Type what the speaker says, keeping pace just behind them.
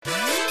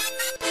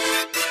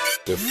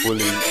The Fully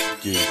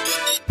Geek.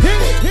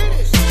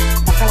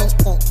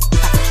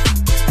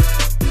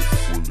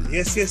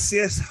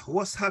 Yes.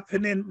 What's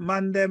happening,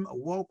 Mandem?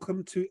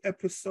 Welcome to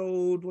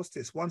episode, what's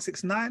this,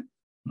 169?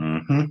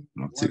 169.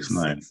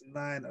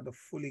 169 of the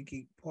Fully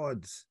Geek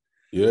Pods.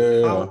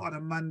 Yeah. How are the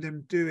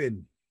Mandem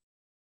doing?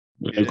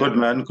 Yeah, good,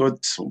 man.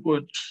 Good. So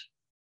good.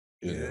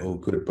 Yeah, all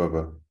good,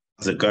 brother.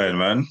 How's it going,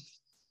 man?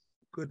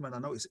 Good, man. I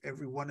notice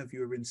every one of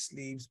you are in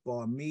sleeves,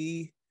 bar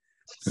me.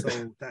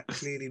 So that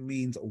clearly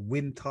means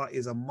winter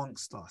is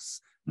amongst us.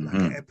 Like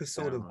an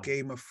episode of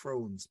Game of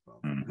Thrones,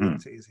 bro.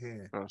 Winter is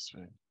here.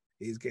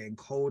 It's getting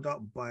cold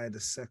up by the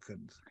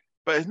second.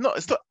 But it's not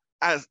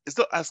as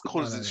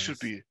cold as it should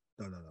be.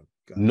 No.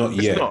 Not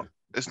yet.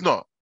 It's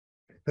not.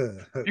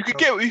 You could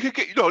get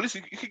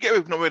listen, you could get away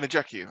with not wearing a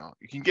jacket, you know.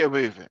 You can get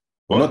away with it.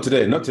 Well, not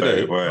today. No, not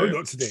today.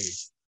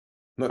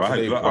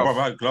 I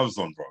had gloves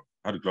on, bro.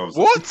 I had gloves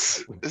on.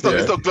 What? It's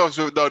not gloves.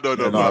 No.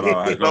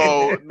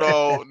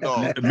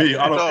 Me,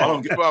 I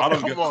don't get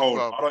Come cold.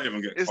 bro. I don't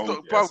even get It's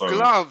cold. not, bro,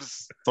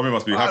 gloves. Something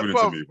must be happening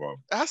bro. to me, bro.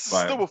 It has to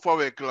Like- stop before I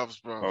wear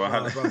gloves, bro. Bro, I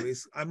had-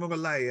 I'm not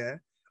gonna lie, yeah.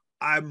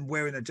 I'm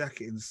wearing a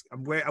jacket. I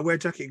wear a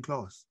jacket in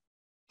class.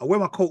 I wear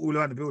my coat all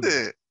around the building.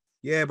 Yeah.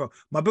 Yeah, bro.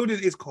 My building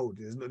is cold.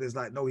 There's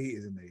like no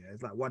heaters in there. Yeah?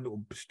 It's like one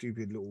little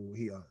stupid little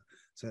heater.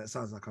 So it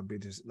sounds like I'm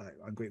being just like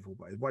ungrateful,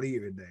 but there's one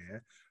heater in there. Yeah?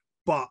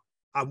 But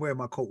I'm wearing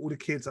my coat. All the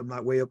kids, I'm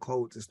like, wear your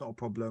coats. It's not a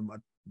problem.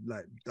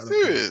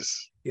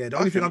 Serious? Yeah, the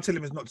only thing I'm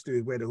telling them is not to do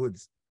is wear the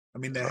hoods. I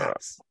mean, their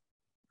hats.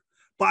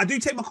 But I do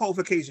take my coat off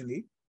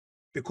occasionally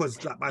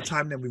because like by the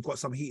time then we've got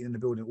some heating in the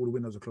building, all the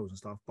windows are closed and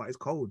stuff. But it's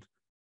cold.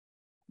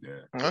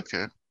 Yeah.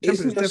 Okay.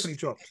 Temperature's definitely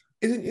dropped.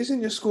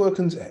 Isn't your school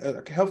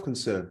a health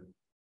concern?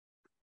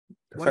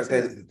 The fact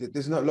that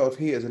there's not a lot of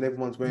heaters and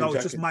everyone's wearing No,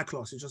 jackets. it's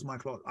just my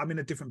class. I'm in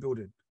a different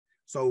building.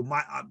 So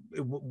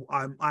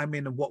I'm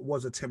in what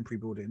was a temporary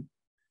building.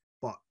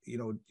 But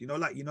you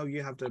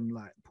have them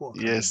like poor.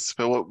 Yes,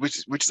 but which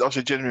is also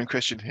a genuine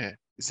question here.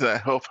 Is that a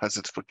health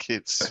hazard for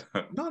kids?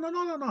 No.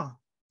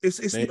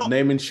 It's not.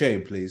 Name and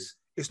shame, please.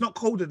 It's not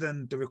colder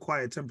than the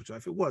required temperature.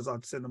 If it was,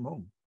 I'd send them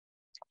home.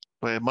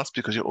 Well, it must be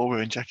because you're all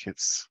wearing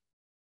jackets.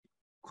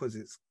 Because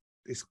it's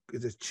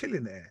chill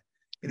in there.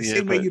 In the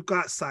same way you go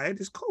outside,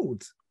 it's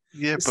cold.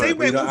 Yeah, the same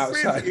way you're not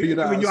outside. You're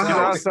not in your outside.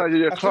 house. Outside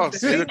your class. The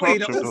same way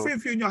that all three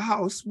of you in your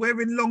house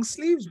wearing long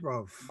sleeves,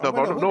 bro. No,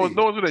 but no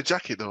one's with a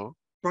jacket though.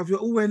 Bro, you're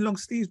all wearing long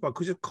sleeves, bro,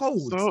 because you're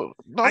cold. No,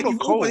 and not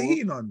you've all cold. got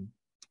heating on.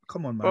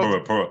 Come on,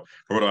 man. Probably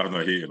don't have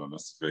no heating on.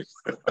 That's the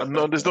thing.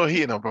 No, there's no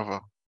heating on,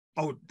 brother.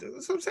 Oh,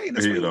 that's what I'm saying.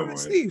 That's why you're wearing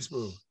sleeves,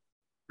 bro.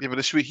 Yeah, but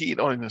there should be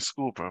heating on in the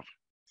school, bro.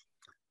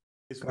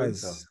 It's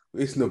winter.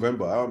 It's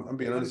November. I'm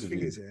being honest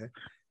with you.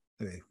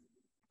 Anyway,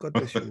 God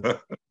bless you.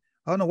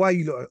 I don't know why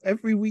you lot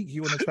every week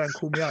you want to try and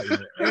call me out.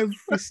 Every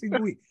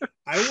single week,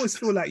 I always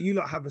feel like you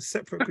lot have a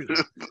separate group.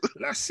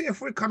 Let's see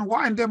if we can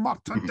wind them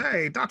up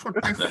today. That's what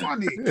be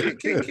funny.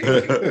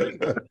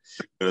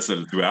 Let's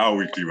do our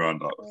weekly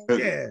roundup.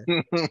 Yeah.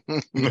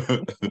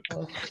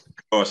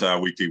 Gosh, our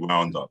weekly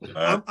roundup.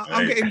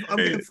 I'm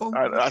getting phone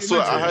calls.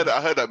 I heard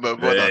that, man.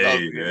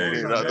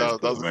 That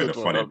was I made it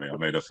good funny, one. man. I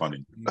made it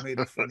funny. You made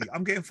it funny.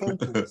 I'm getting phone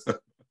calls.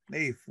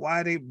 Dave,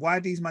 why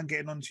are these man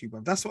getting onto you, bro?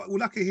 That's what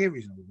all I can hear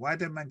is, why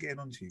them man getting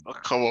onto you? Oh,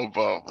 come on,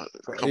 bro.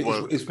 Come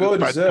on. It's well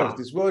deserved.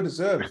 It's well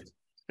deserved.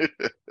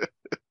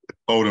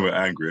 Old and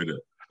angry, isn't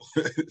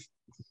it?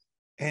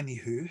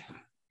 Anywho,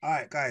 all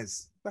right,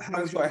 guys. It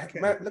looks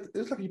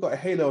like you got a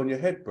halo on your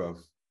head, bro.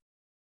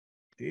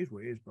 It is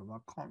what it is, bro. I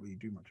can't really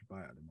do much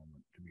about it at the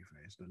moment, to be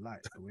fair. It's the light,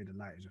 the way the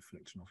light is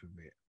reflecting off of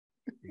it.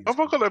 I've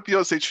got a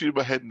Beyonce tune in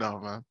my head now,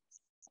 man.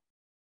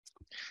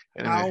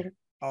 Anyway.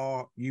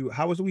 How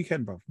was the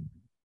weekend, bro?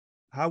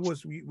 How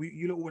was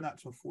you lot went out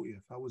to a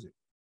 40th? How was it?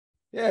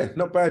 Yeah,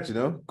 not bad,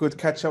 Good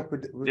catch up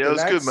with Yeah, the it was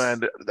lads. good,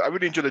 man. I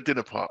really enjoyed the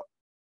dinner part.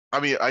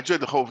 I mean, I enjoyed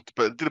the whole,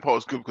 but the dinner part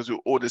was good because we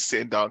were all just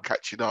sitting down,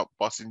 catching up,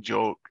 busting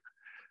joke.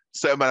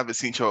 Certain man haven't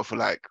seen each other for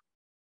like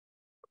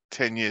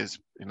 10 years,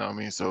 you know what I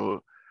mean?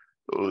 So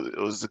it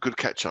was a good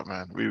catch up,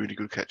 man. Really, really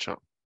good catch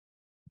up.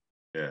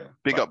 Yeah.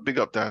 Big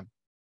up, Dan.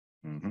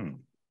 Mm-hmm.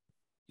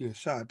 Yeah,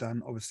 shout out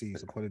Dan. Obviously,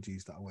 his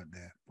apologies that I went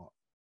there, but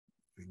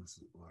things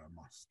were a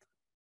must.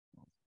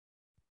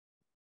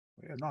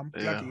 But yeah, no, I'm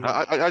glad.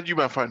 Yeah. How did you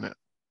man find it?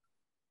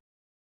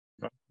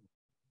 It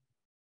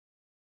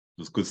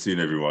was good seeing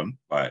everyone.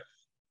 Like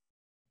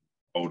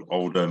old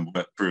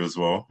wet crew as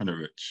well, and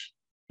Rich.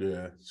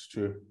 Yeah, it's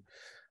true.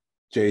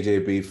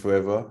 JJB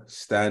forever,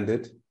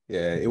 standard.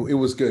 Yeah, it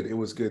was good. It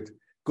was good.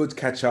 Good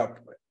catch up.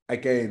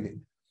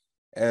 Again,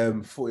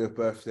 40th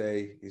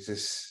birthday is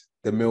just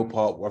the meal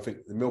part. I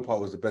think the meal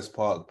part was the best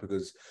part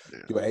because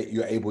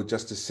you're able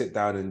just to sit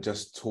down and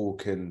just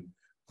talk and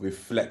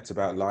reflect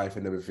about life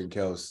and everything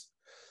else.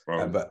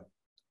 But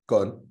go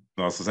on.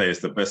 No, I was to say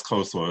it's the best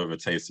coleslaw I've ever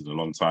tasted in a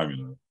long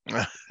time.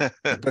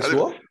 Best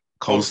what?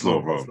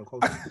 Coleslaw, bro.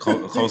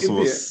 Coleslaw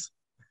was.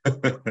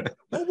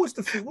 What was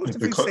the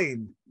thing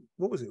saying?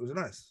 What was it? Was it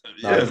nice?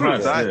 Yeah, it's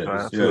nice.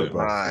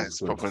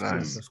 Nice, proper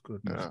nice. That's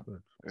good.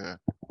 Yeah.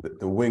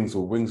 The wings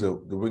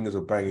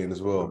are banging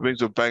as well. The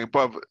wings were banging,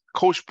 but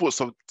Coach bought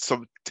some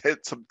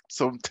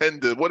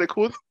tender. What are they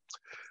called?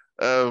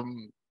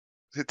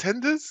 Is it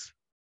tenders?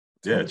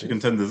 Yeah, chicken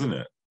tenders, isn't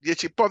it? Yeah,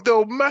 but they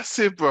were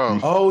massive, bro.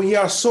 Oh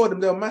yeah, I saw them.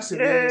 They were massive.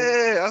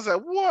 Yeah, I was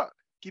like, what?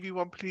 Give me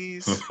one,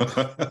 please,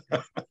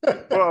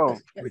 bro.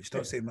 Rich,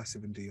 don't say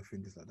massive and do your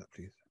fingers like that,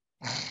 please.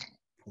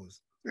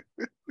 Pause.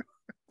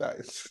 That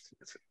is...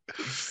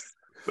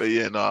 But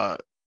yeah, nah.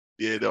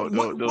 Yeah,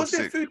 Was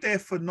there sick. food there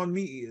for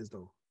non-meat eaters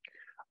though?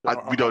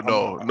 We don't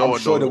know. I'm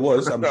sure there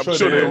was. I'm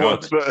sure there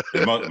was. But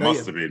It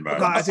must have been, man.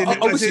 No, as in-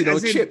 Obviously,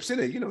 as in- chips,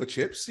 innit?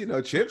 Chips.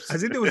 Chips.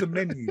 As in there was a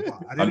menu, but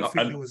I didn't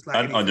think it was like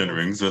and onion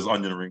anything rings. There's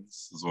onion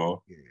rings as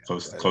well. Yeah,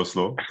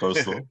 Coleslaw.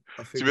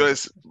 to be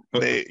honest,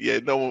 mate, yeah,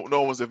 no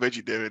one was a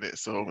veggie there in it,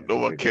 so Yeah, no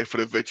one I cared for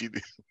the veggie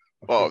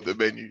part of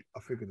the menu. I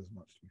figured as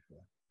much, to be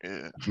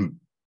fair. Yeah.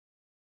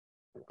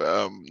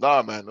 But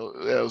nah, man,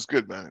 yeah, it was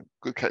good, man.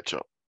 Good catch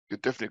up.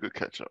 Definitely good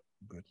catch up.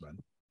 Good, man.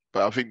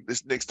 But I think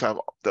this next time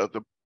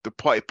the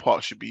party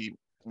part should be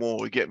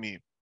more. You get me?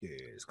 Yeah,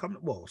 it's coming.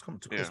 Well, it's coming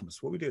to Yeah.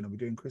 Christmas. What are we doing? Are we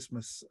doing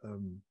Christmas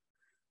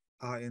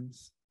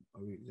outings?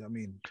 I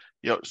mean,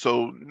 Yeah.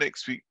 So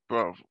next week,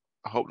 bro.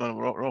 I hope none of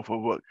our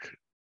work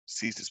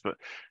sees this, but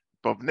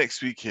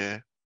next week, yeah,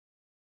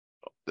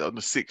 on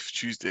the 6th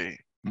Tuesday.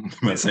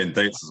 Man, saying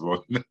dates as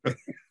well.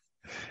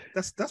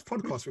 that's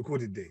podcast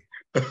recording day.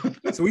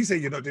 So we say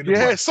you're not doing the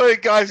Yeah, party. sorry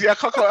guys. Yeah,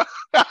 I can't.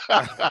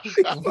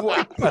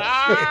 What?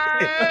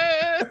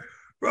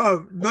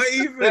 Bro, not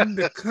even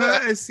the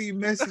courtesy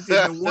message in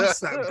the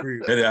WhatsApp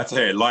group. I had to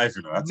hear it live,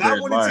 you know. I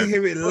wanted to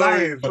hear it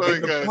live Sorry,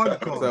 in the guys.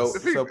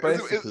 podcast. So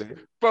basically,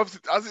 Bro,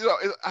 I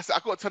said I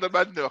got to tell the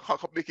man no, I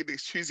can't make it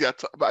next Tuesday.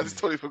 But I just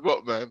totally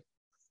forgot, man.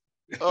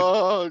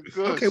 Oh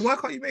god. Okay, why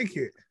can't you make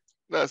it?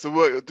 That's the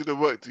work. Do the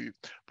work, dude.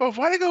 Bro,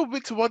 why they go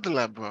Winter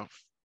Wonderland, bro?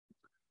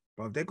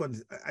 Bro, they're gone.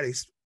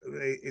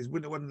 Is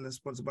Winter Wonderland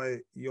sponsored by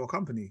your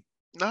company?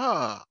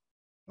 Nah,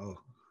 Oh,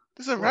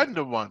 this is a What?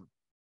 random one.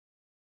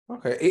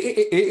 okay,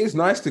 it is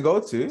nice to go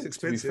to. It's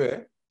To be expensive.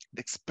 fair,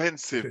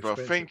 Expensive, It's bro.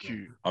 expensive, Thank bro.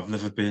 you. I've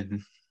never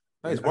been.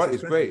 no, it's That's right.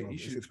 It's expensive, great. bro. You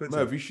It's should,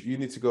 expensive. Merv. You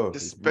need to go.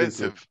 It's really good.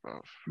 Expensive,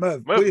 bro.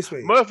 Merv, put it this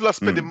way. Merv loves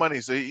spending Mm.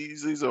 money, so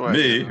he's all right.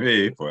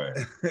 Me, boy.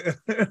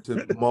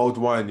 To mulled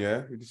wine,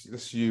 yeah.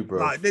 That's you, bro.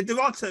 Like there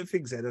are certain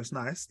things there that's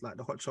nice, like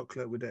the hot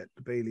chocolate with the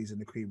Baileys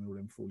and the cream and all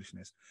them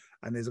foolishness.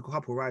 And there's a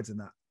couple rides in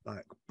that,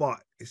 like, but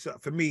it's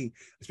for me,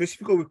 especially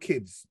if you go with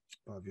kids,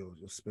 bro, you're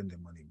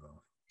spending money, bro.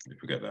 You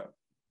forget that.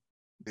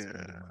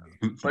 Spending Yeah.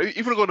 money. But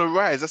if you're gonna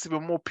rise, that's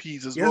even more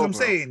peas as Yeah, well. that's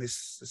what I'm bro. saying.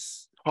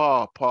 It's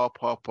Pa.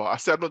 I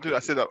said I'm not doing. I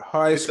said that.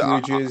 High Listen,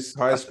 I- Scrooges,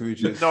 high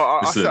Scrooges. No, I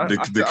Listen, said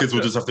the kids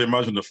will just have to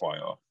imagine the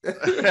fire.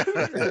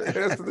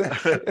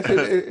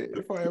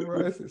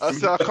 I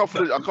said I come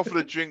for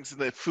the drinks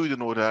and the food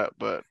and all that,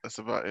 but that's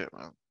about it,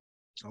 man.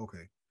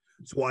 okay.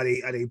 So are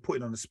they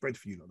putting on a spread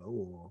for you, though,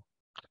 or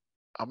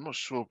I'm not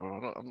sure,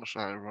 bro. I'm not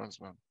sure how it runs,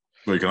 man.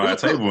 Well, you can hire a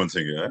table and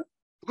thing, yeah?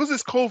 Because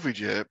it's COVID,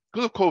 yeah.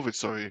 Because of COVID,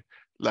 sorry.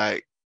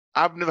 Like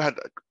I've never had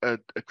a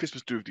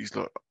Christmas do with these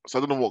lot, so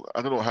I don't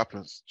know what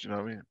happens. Do you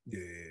know what I mean?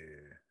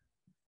 yeah?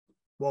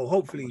 Well,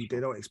 hopefully they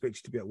don't expect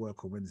you to be at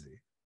work on Wednesday,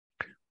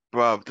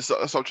 Bro, that's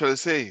what I'm trying to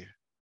say.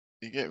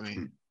 You get me?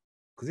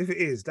 because if it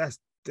is, that's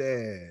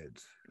dead.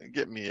 You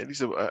get me? At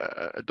least a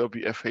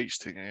WFH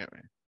thing. You get me?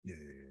 Yeah,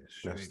 Yeah,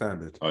 straight.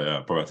 standard. Oh,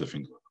 yeah, probably have to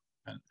think.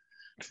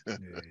 Yeah.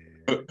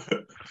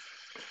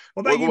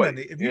 What about you, What-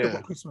 man? Have you yeah.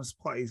 got Christmas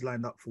parties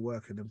lined up for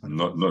work and them?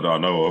 Not that I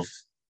know of.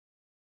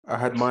 I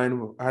had mine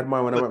when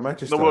I went to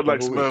Manchester. No one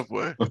likes the other Merv,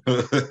 week.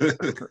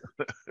 boy.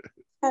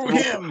 Oh,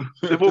 him!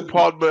 They've all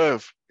pardoned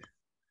Merv.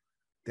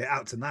 They're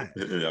out tonight.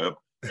 Yeah,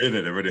 in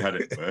it, they already had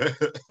it.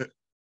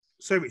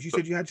 So, Rich, you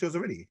said you had yours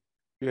already.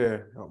 Yeah,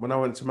 when I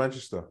went to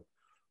Manchester.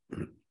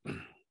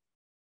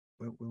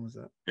 When was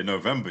that? In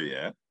November,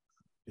 yeah.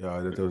 Yeah,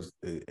 there was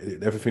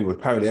everything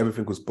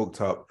was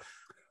booked up.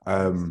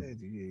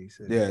 You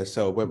said. Yeah,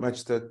 so went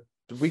Manchester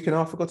the week and a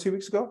half ago, 2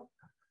 weeks ago.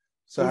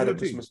 So I What had a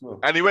did you do? Christmas meal.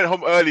 And he went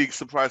home early.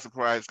 Surprise,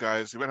 surprise,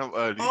 guys. He went home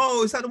early.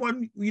 Oh, is that the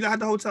one you had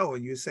the hotel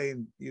and you were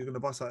saying you were going to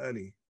bust out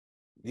early?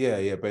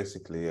 Yeah,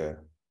 basically, yeah.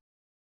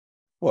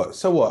 What?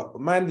 So what?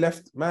 Man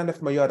left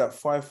my yard at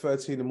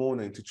 5:30 in the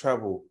morning to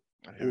travel.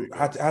 Here we go.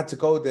 Had to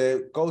go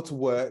there, go to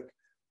work,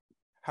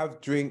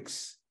 have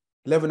drinks.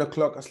 11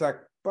 o'clock. I was like,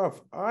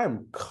 bruv,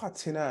 I'm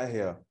cutting out of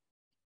here.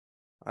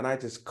 And I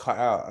just cut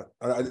out.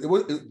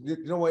 You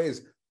know what it is?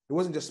 It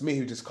wasn't just me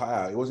who just cut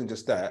out. It wasn't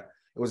just that.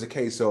 It was a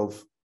case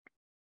of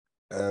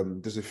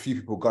there's a few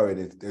people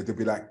going. There'd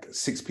be like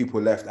 6 people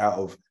left out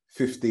of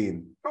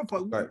 15. Bro,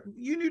 but Right.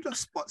 you knew the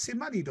spots in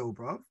Manny though,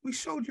 bro. We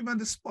showed you man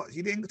the spots.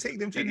 You didn't take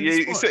them to Yeah,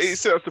 the he spots.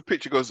 set up the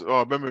picture. Goes,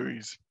 oh,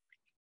 memories.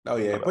 Oh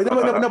yeah, but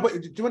no.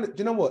 But do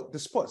you know what? The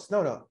spots?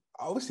 No.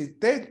 Obviously,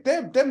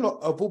 them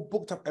lot have all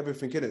booked up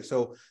everything in it,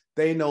 so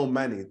they know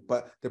Manny.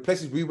 But the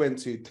places we went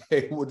to,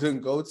 they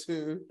wouldn't go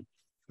to.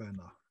 Fair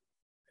enough.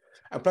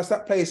 And plus,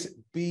 that place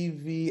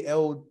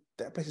BVL,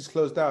 that place is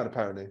closed down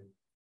apparently.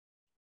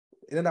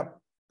 You know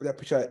that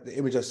picture, the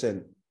image I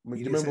sent. Do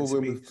you remember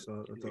when we?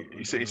 So I don't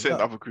He said know.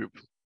 the other group.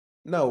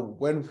 No,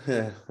 when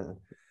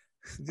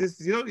Just,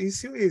 you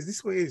see what it is. This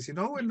is what it is. You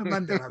know, when the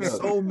man have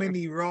so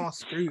many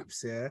Ross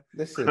groups, yeah,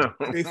 Listen,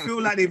 they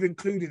feel like they've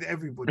included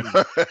everybody.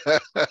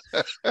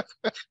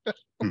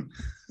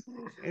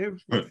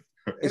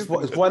 it's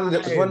one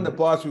of the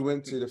bars we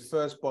went to, the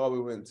first bar we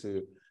went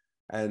to,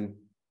 and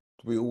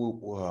we all.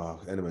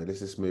 Wow. Anyway, let's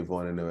just move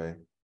on. Anyway,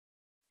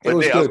 it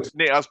was good.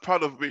 I was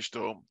proud of Rich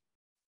though,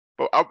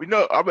 but I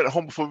went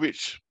home before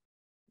Rich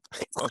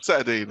on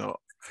Saturday, you know.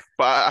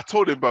 But I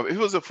told him, bro, if it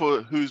wasn't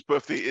for whose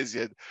birthday it is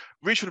yet,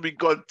 Rich would have been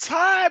gone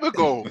time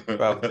ago.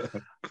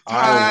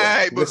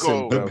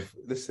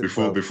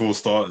 Before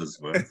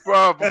starters, man.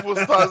 Bro, before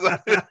starters,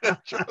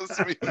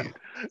 trust me,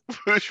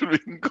 Rich would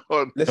have been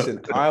gone.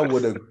 Listen, I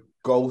would have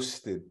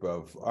ghosted,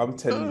 bro. I'm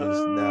telling you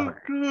this now.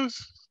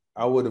 Gosh.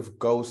 I would have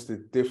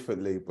ghosted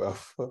differently, bro.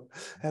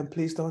 And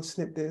please don't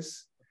snip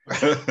this.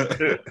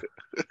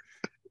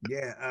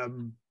 Yeah. All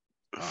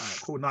right,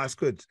 cool. Nice,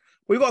 good.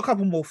 We got a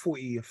couple more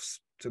 40ths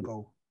to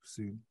go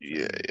soon.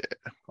 Yeah.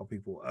 Couple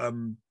people.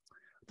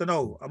 Don't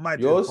know. I might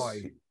yours. do a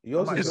party.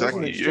 Yours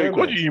exactly.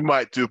 You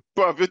might do,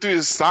 bro. We're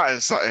doing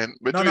something.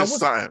 We're doing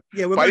something.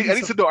 Yeah, but I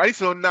need to know. I need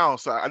to know now,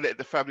 so I let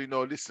the family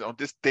know. Listen, on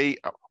this day,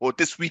 or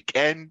this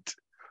weekend,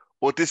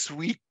 or this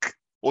week,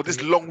 or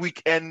this long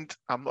weekend,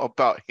 I'm not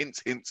about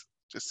hints.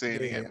 Just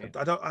saying. Yeah.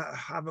 I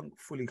haven't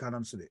fully kind of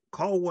understood it.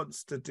 Carl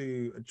wants to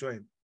do a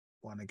joint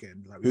one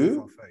again. Like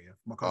who?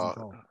 My cousin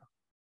Carl.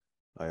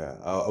 Oh yeah,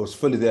 I was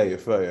fully there your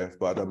 30th,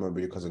 but I don't remember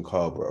your cousin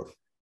Carl, bro.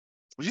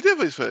 Was you there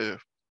for his 30th?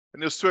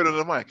 And he was swearing on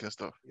the mic and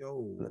stuff.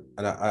 Yo.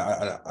 And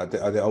I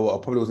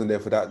probably wasn't there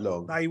for that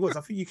long. Nah, he was.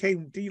 I think you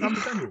came. Did you come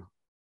to Daniel?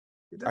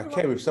 I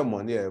came with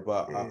someone, yeah,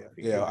 but I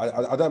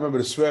don't remember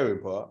the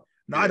swearing part.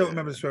 No, I don't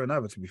remember the swearing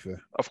either. To be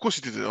fair, of course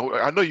you didn't.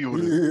 I know you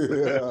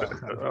wouldn't.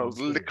 I was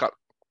lick up.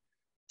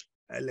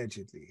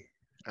 Allegedly.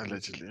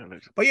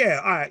 But yeah,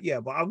 all right,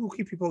 yeah. But I will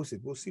keep you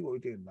posted. We'll see what we're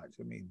doing. Like,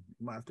 I mean,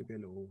 it might have to be a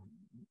little.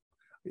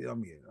 I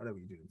don't know what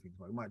you're doing things,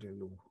 but we might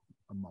do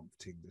a month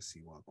thing to see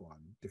what go on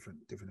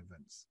different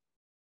events.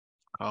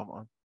 Come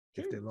on.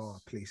 If there are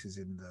places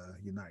in the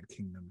United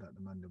Kingdom that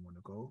the man don't want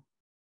to go,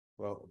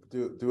 well,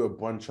 do a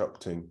bunch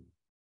up thing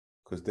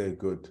because they're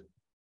good.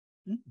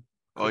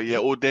 Oh yeah,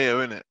 all day,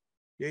 isn't it?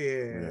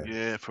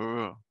 Yeah, for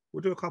real.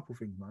 We'll do a couple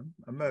things, man.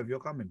 And Merv,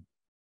 you're coming.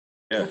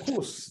 Yeah, of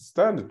course,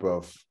 standard,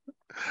 bro.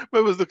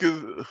 Merv was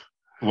looking.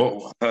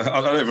 What?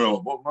 I don't even know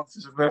what month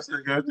is your birthday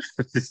again.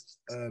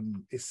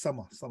 It's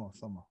summer.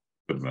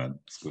 Good man.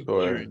 It's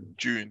good.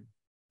 June.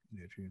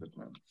 Yeah, June. Good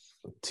man.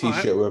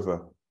 T-shirt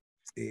weather.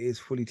 It is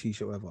fully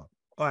T-shirt weather.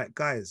 All right,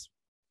 guys.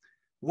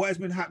 What has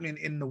been happening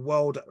in the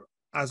world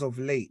as of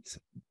late,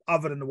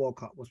 other than the World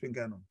Cup? What's been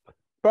going on?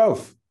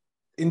 Bro,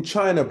 in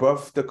China, bro,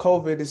 the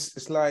COVID is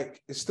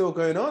it's still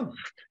going on.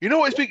 You know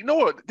what?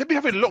 They've been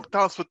having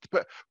lockdowns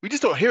but we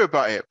just don't hear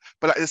about it.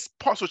 But like, there's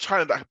parts of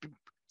China that have been,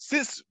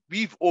 since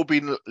we've all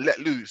been let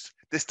loose,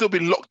 there's still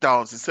been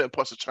lockdowns in certain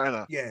parts of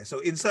China. Yeah, so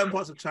in certain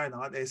parts of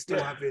China, they're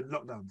still having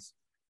lockdowns.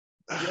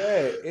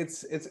 Yeah,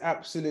 it's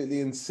absolutely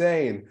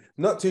insane.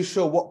 Not too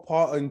sure what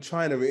part in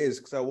China it is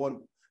because I don't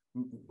want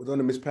to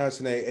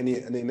mispersonate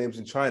any names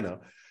in China,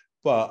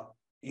 but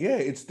yeah,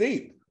 it's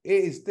deep.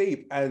 It is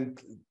deep,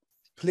 and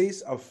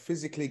police are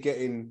physically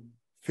getting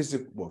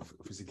physical.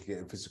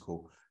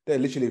 They're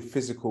literally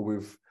physical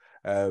with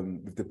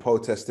the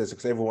protesters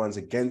because everyone's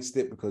against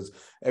it because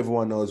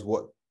everyone knows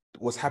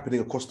what's happening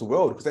across the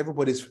world because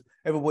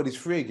everybody's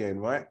free again,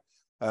 right?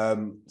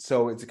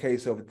 So it's a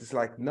case of it's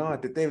like, nah,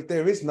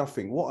 there is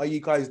nothing. What are you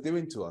guys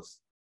doing to us?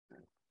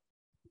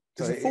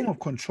 It's a form of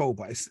control,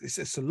 but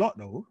it's a lot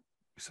though.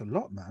 It's a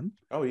lot, man.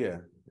 Oh yeah,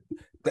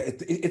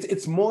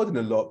 it's more than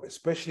a lot,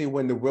 especially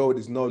when the world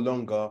is no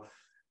longer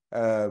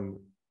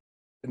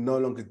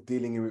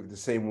dealing with it the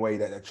same way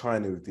that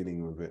China is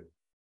dealing with it.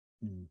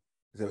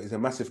 It's a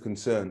massive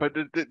concern. But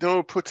they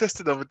were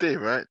protesting the other day,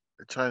 right?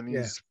 The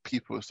Chinese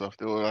people and stuff.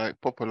 They were like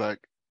proper like.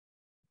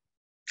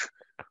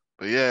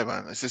 But yeah,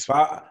 man, it's just.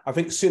 But I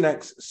think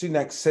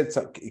Sunak said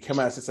something. He came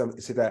out and said something.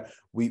 He said that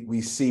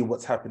we see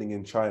what's happening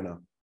in China.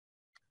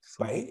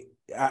 But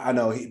I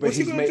know. What's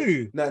he gonna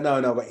do?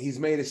 No. But he's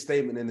made a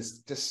statement and it's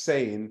just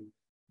saying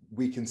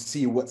we can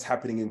see what's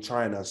happening in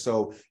China,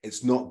 so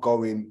it's not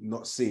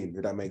seen.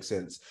 If that makes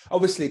sense.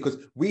 Obviously, because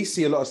we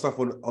see a lot of stuff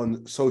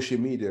on social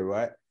media,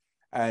 right?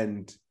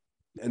 And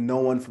no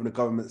one from the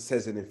government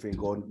says anything,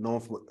 or no one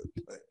from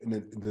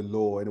in the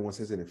law, anyone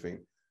says anything.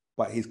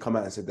 But he's come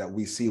out and said that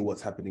we see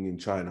what's happening in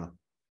China.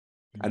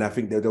 And I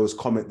think that there was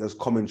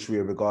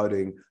commentary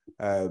regarding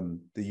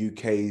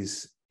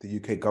the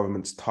UK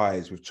government's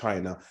ties with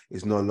China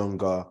is no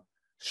longer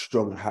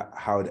strong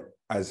how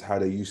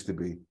they used to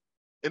be.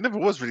 It never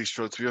was really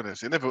strong, to be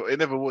honest. It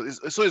never was.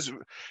 It's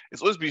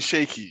always been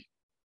shaky,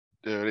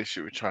 the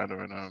relationship with China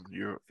and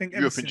Europe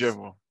in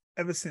general.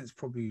 Ever since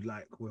probably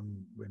like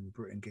when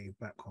Britain gave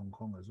back Hong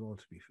Kong as well,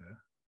 to be fair.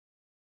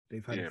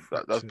 They've had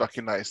that was back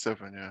in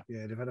 97,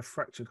 Yeah, they've had a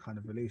fractured kind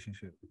of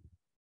relationship.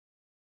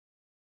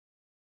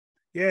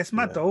 Yeah, it's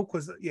mad though,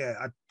 because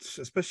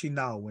especially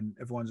now when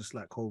everyone's just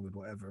like COVID,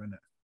 whatever, isn't it?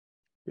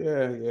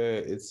 Yeah,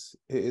 it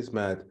is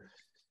mad.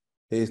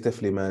 It is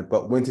definitely mad.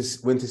 But winter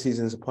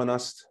season's upon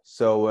us,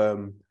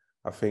 so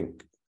I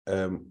think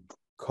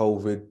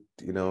COVID.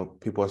 You know,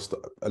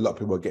 a lot of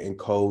people are getting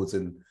colds,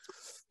 and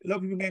A lot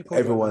of people getting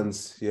cold.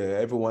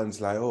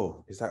 everyone's like,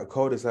 oh, is that a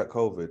cold? Is that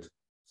COVID?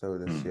 So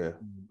this, A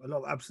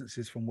lot of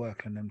absences from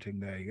work and them thing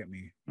there. You get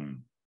me?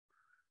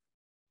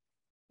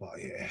 But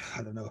yeah,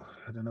 I don't know.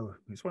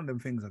 It's one of them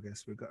things. I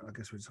guess we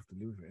just have to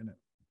live with it, innit?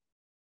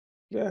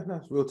 Yeah,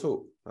 that's real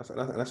talk.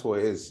 That's what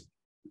it is.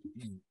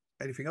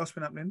 Anything else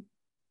been happening?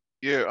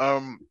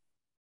 Yeah,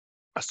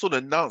 I saw the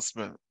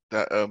announcement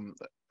that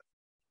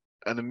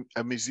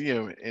a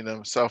museum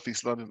in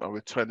Southeast London are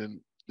returning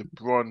the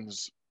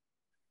bronze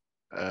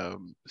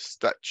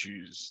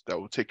statues that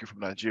were taken from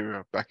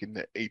Nigeria back in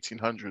the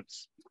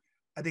 1800s.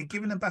 Are they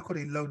giving them back or are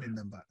they loaning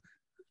them back?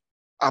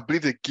 I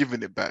believe they're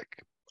giving it back.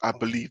 I Okay.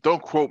 believe.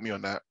 Don't quote me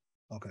on that.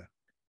 Okay.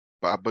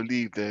 But I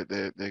believe they're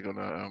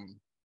gonna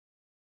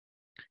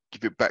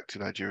give it back to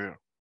Nigeria,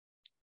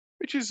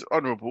 which is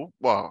honourable.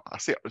 Well,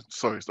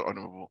 sorry, it's not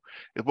honourable.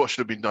 It's what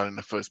should have been done in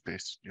the first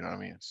place. You know what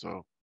I mean?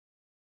 So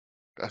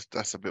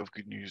that's a bit of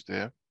good news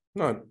there.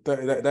 No,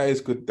 that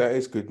is good. That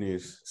is good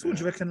news. So, do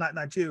you reckon like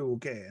Nigeria will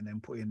get it and then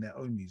put it in their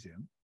own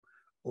museum,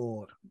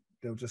 or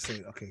they'll just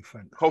say, "Okay,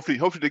 thanks." Hopefully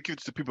they give it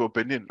to the people of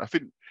Benin. I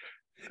think.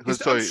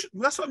 That's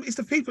what it's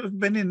the people of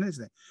Benin,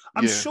 isn't it?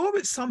 I'm sure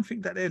it's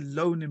something that they're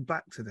loaning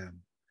back to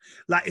them.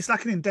 Like it's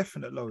like an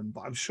indefinite loan,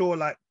 but I'm sure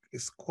like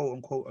it's quote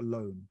unquote a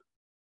loan.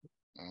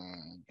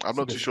 I'm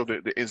not too sure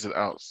the ins and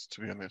outs,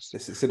 to be honest.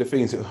 So the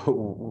thing is,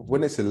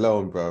 when it's a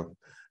loan, bro,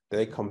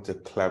 they come to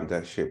clamp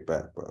that shit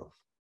back, bro.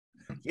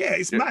 Yeah,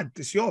 it's mad.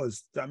 It's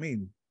yours. Do you know what I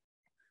mean?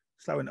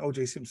 It's like when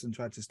OJ Simpson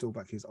tried to steal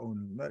back his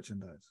own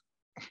merchandise.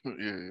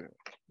 Yeah.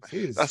 It's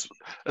his. That's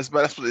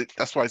mad.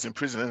 That's why he's in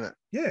prison, isn't it?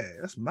 Yeah,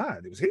 that's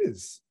mad. It was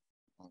his.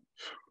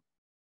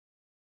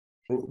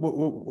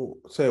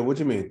 So what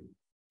do you mean?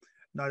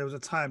 No, there was a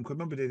time, because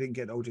remember they didn't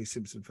get OJ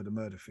Simpson for the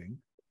murder thing.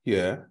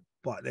 Yeah.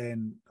 But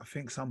then I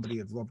think somebody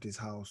had robbed his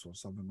house or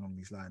something along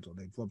these lines, or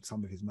they've robbed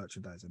some of his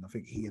merchandise, and I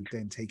think he had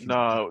then taken.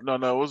 No,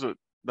 it wasn't.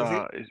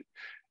 No,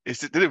 they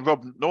didn't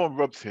rob. No one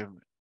robbed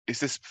him. It's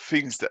just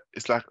things that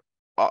it's like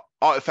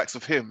artifacts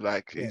of him,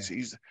 like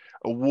he's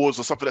awards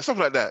or something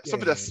like that.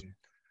 Something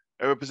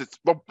represents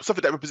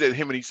something that represented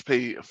him when he used to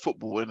play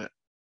football, innit?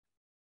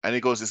 And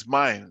he goes, "It's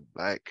mine.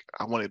 Like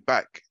I want it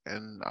back."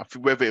 And I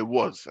think wherever it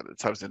was at the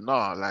time, said,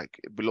 "Nah, like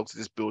it belongs to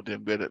this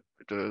building."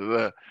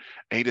 And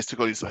he just took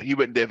all these. He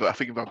went there, but I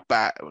think with a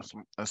bat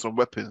and some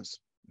weapons.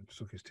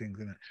 Took his thing,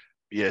 didn't it?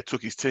 Yeah,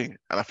 took his thing,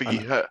 and I think he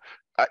hurt.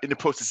 In the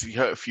process, he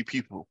hurt a few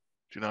people.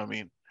 Do you know what I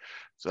mean?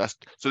 So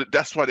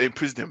that's why they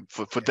imprisoned him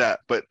for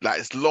that. But like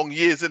it's long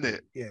years, isn't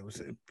it? Yeah, it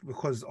was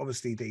because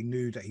obviously they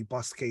knew that he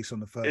bust case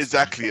on the first.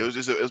 Exactly. One.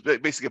 It was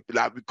basically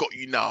like, we got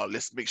you now.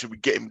 Let's make sure we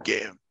get him.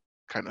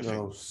 Kind of thing.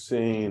 Oh,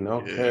 scene.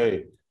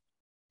 Okay.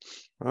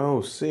 Yeah.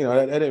 Oh, scene.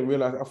 I didn't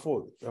realize. I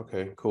thought.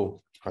 Okay,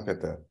 cool. I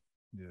get that.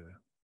 Yeah.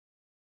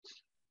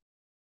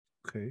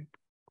 Okay.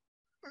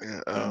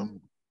 Yeah.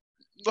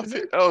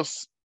 Nothing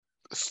else.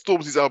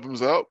 Stormzy's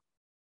album's out.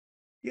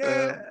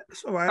 Yeah,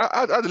 it's all right. I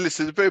had a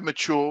listen. Very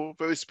mature,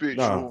 very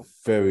spiritual. No,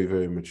 very,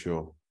 very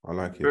mature. I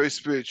like it. Very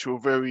spiritual.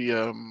 Very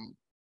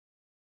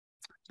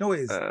No, it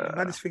is. The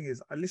maddest thing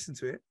is, I listened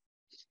to it.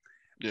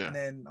 Yeah. And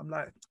then I'm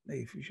like,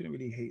 hey, you shouldn't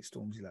really hate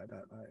Stormzy like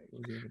that. Like,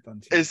 what was he ever done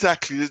to you?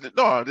 Exactly.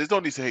 There's no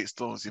need to hate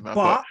Stormzy, man.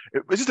 But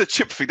it's just a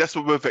chip thing. That's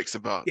what we're vexed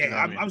about. Yeah,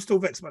 you know I'm still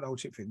vexed about the whole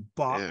chip thing.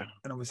 But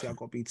and obviously I've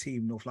got to be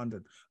Team North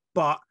London.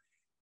 But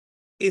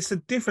it's a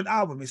different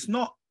album. It's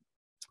not.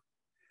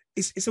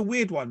 It's a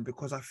weird one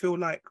because I feel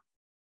like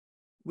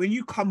when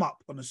you come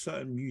up on a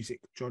certain music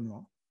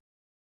genre,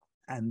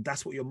 and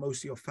that's what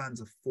most of your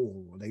fans are for,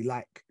 or they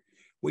like.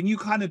 When you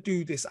kind of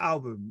do this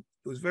album,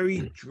 it was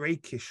very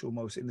Drake-ish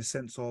almost in the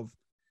sense of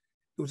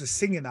it was a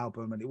singing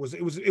album, and it was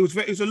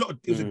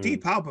a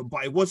deep album,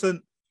 but it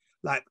wasn't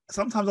like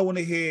sometimes I want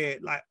to hear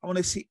I want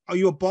to see, are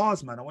you a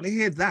bars man? I want to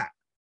hear that.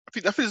 I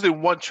think there's only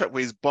one track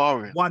where he's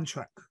barring. One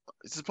track.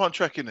 It's just one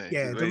track in it.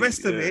 Yeah, the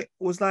rest of it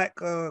was like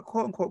a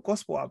quote unquote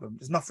gospel album.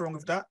 There's nothing wrong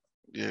with that.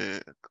 Yeah,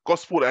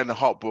 gospel and the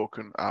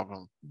Heartbroken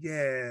album.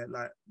 Yeah,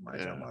 like My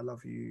Jam, I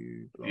Love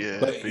You. Blah, yeah,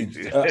 blah.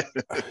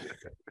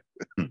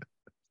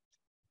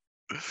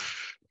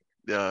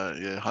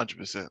 yeah, 100%.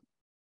 What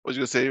was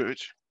you gonna say,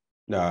 Rich?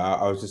 No,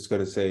 I was just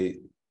gonna say,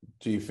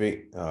 do you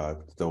think?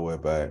 Don't worry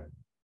about it.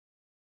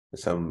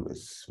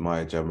 It's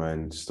My Jam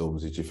and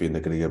Stormzy. Do you think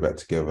they're gonna get back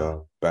together,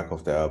 back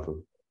off the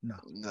album? No.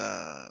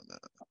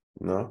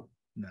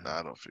 No,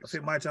 I don't think. I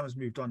think My Jam has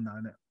moved on now,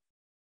 innit?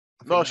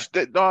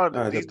 They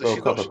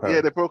broke up. Yeah,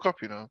 they broke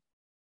up. You know.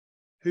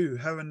 Who?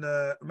 Her and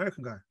the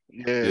American guy?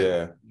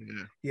 Yeah.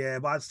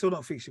 But I still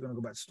don't think she's gonna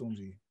go back to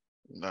Stormzy.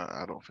 No,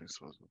 I don't think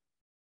so.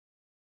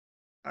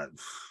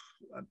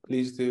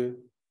 Please do.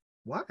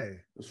 Why?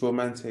 It's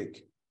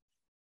romantic.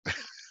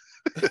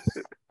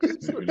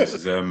 This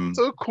is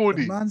so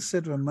corny. The man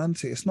said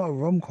romantic. It's not a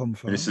rom-com.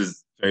 This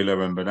is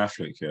J-Lo and Ben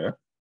Affleck, yeah.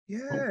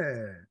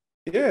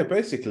 Yeah,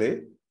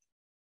 basically.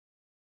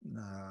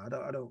 Nah, I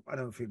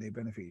don't think they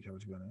benefit each other,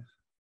 to be honest.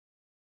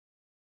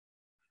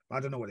 I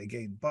don't know what they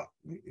gained, but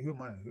who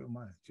am I? Who am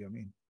I? Do you know what I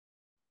mean?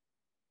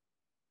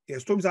 Yeah,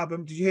 Storm's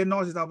album. Did you hear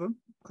Nas's album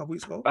a couple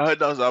weeks ago? I heard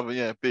Nas album,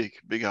 yeah, big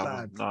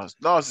album. Bad.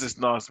 Nas is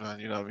Nas, man.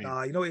 You know what I mean?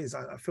 Nah, you know what it is?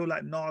 I feel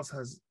like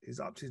Nas is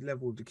up to his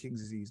level with the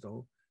King's Disease,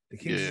 though. The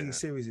King's Disease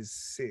series is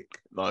sick.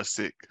 No,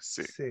 sick.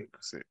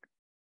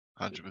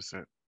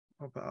 100%.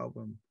 Proper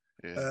album.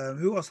 Yeah.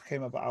 Who else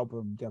came up with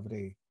album the other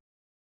day?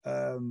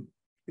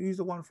 Who's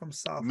the one from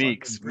South?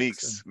 Meeks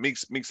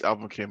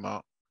album came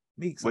out.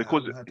 Meeks. Well,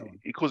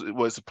 he calls it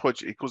was a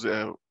project. He calls it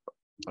a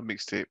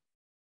mixtape.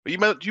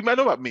 But do you know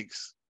about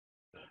Meeks?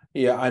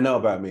 Yeah, I know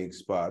about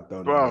Meeks, but I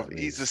don't know. I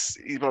heard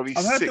sick,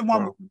 the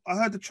one. I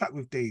heard the track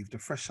with Dave, the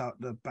Fresh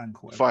Out the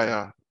Bank. Or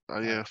Fire.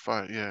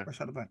 Fire. Yeah. Fresh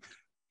Out the Bank.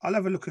 I'll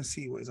have a look and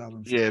see what his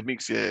album. Yeah,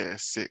 Meeks. Yeah,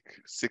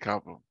 sick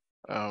album.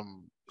 I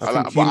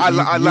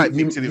like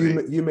Meeks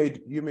anyway.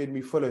 You made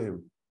me follow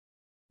him.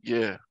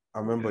 Yeah. I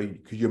remember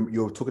because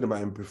you were talking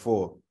about him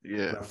before.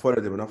 Yeah. And I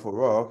followed him and I thought,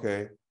 oh,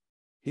 okay,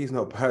 he's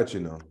not bad, you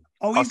know.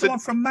 Oh, he's the one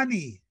from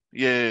Manny.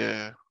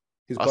 Yeah.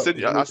 I'll send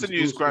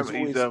you his grammar.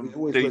 He's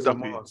Daily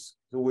Duppy.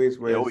 He always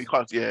wears. Yeah, he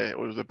can't. Yeah, it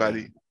was a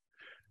belly.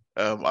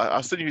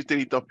 I'll send you his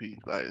Daily Duppy.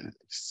 Like,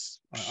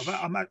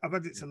 I've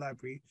added it to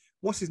library.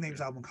 What's his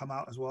name's album come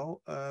out as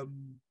well?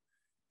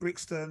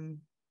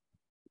 Brixton.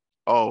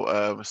 Oh,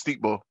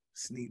 Sneakball.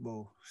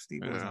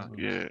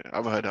 Yeah, I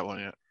haven't heard that one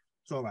yet.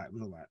 It's all right.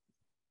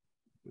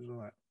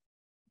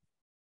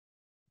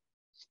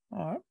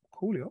 All right,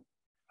 cool, yo.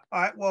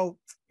 All right, well,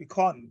 we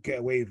can't get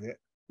away with it.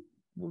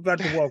 We've had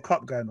the World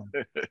Cup going on.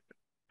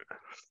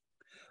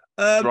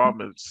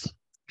 Dramas.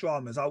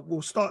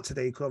 We'll start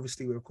today because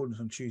obviously we're recording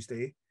this on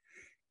Tuesday.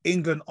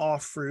 England are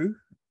through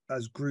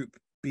as Group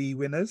B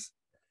winners.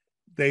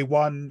 They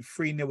won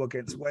 3-0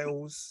 against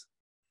Wales.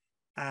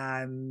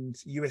 And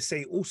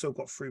USA also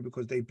got through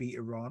because they beat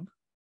Iran.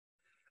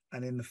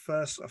 And in the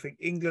first, I think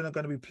England are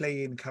going to be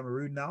playing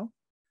Cameroon now,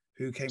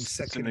 who came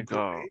second.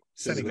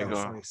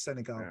 Senegal.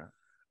 Yeah.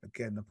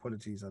 Again,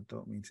 apologies. I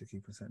don't mean to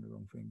keep on saying the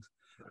wrong things.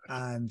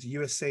 And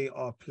USA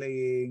are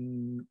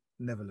playing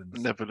Netherlands.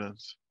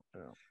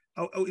 Yeah.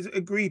 Oh, is it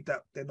agreed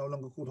that they're no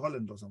longer called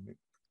Holland or something?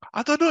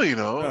 I don't know, you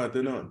know. No,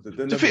 they're not.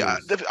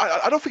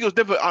 I don't think it was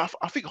never. I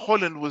think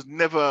Holland was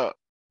never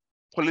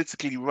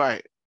politically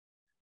right.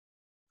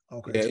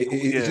 Okay.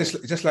 Yeah, it's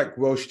just like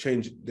Welsh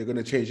change. They're going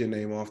to change their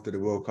name after the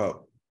World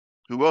Cup.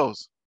 Who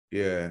else?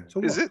 Yeah.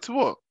 Is it to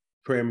what?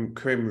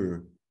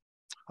 Kremru.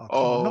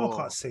 No, I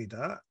can't say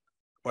that.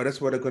 Well,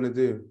 that's what they're going to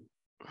do.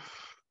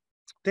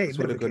 They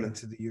never get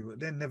into the Euro.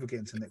 They're never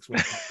getting to the next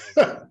World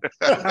Cup.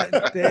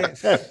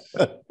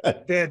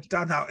 They're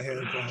done out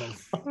here,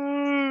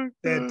 bro.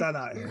 They're done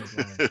out here, bro.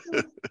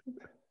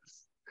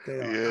 They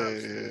are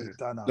absolutely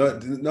done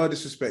out. No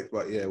disrespect,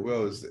 but yeah,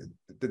 Wales,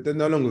 they're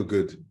no longer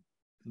good.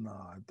 No,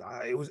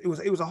 it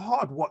was a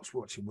hard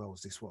watching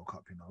Wales this World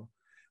Cup. You know,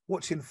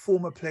 watching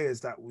former players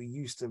that we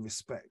used to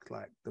respect,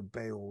 like the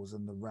Bales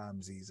and the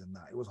Ramseys and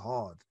that. It was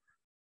hard.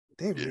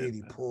 They're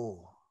really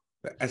poor.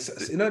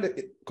 You know,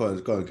 go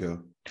on,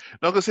 Kill.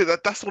 No, I'm gonna say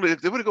that's all they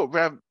would have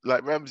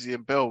got Ramsey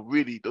and Bell.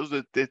 Really, those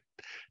are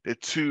their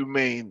two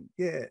main.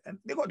 Yeah, and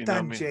they got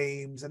Dan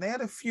James, and they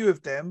had a few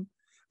of them.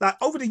 Like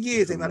over the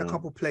years, they've had a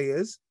couple of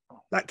players.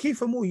 Like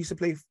Kiefer Moore used to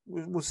play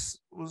was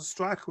a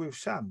striker with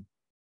Sham.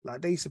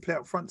 Like they used to play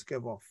up front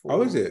together.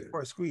 Is it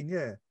for a screen?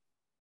 Yeah.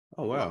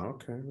 Oh wow,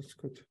 okay, that's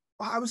good.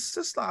 I was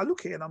just like, I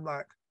look at it and I'm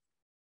like,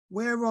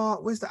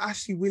 where's the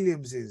Ashley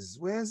Williamses?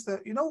 Where's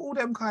the all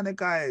them kind of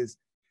guys?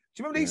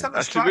 Do you remember they used to have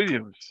Ashley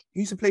Williams? He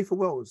used to play for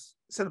Wales.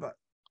 Centre back.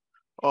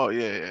 Oh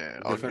yeah.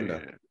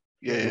 Defender.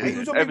 Yeah. He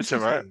was on Everton,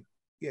 BBC right?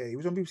 Yeah, he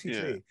was on BBC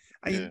Three.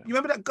 And you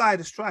remember that guy,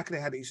 the striker they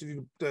had? He used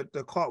to do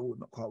the cartwheel,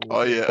 not cartwheel.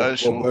 Oh yeah,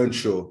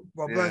 Earnshaw.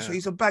 Rob Earnshaw. He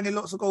used to banging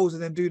lots of goals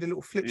and then do the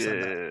little flips.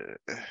 Yeah.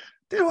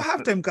 They don't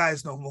have them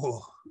guys no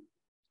more.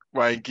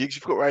 Ryan Giggs,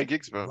 you've got Ryan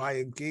Giggs, bro.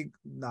 Ryan Giggs,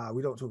 nah,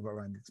 we don't talk about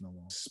Ryan Giggs no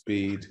more.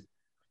 Speed.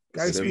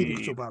 Gary Speed we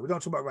can talk about. We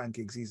don't talk about Ryan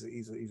Giggs. He's a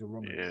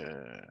wrong.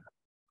 Yeah.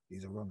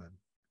 He's a wrong one.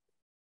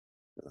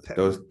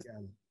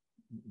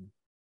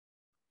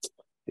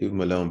 Even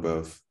Malone,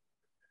 both.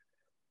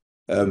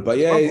 But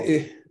yeah,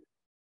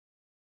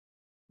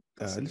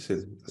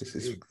 listen, this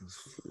is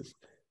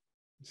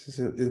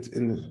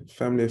in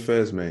family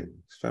affairs, mate.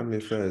 It's family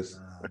affairs.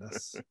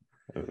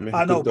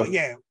 I know, but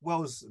yeah,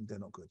 Wales, they're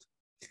not good.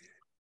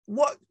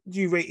 What do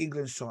you rate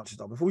England's chances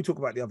though? Before we talk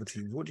about the other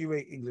teams, what do you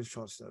rate England's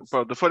chances?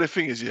 Bro, the funny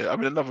thing is,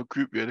 I'm in another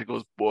group here, and it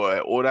goes, boy,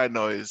 all I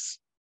know is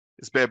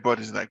it's bare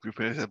brothers in that group,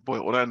 and they said, boy,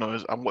 all I know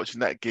is I'm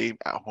watching that game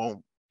at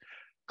home.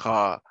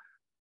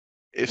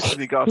 If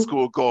Senegal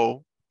score a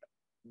goal,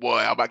 boy,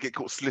 I might get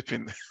caught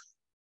slipping.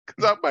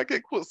 Because I might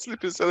get caught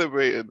slipping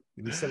celebrating.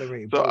 You'll be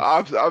celebrating. So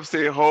I'm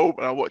staying home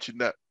and I'm watching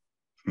that.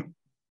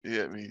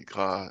 Yeah.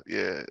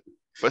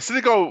 But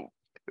Senegal,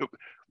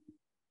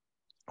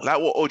 like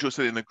what Ojo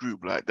said in the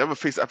group, like they haven't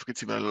faced the African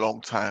team in a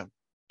long time.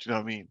 Do you know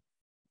what I mean?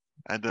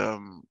 And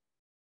the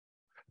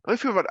only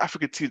thing about the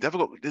African team,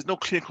 there's no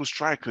clinical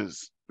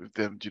strikers with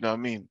them. Do you know what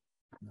I mean?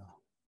 No.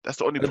 That's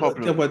the only But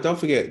problem. don't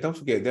forget,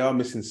 they are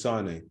missing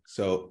Sane.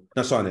 So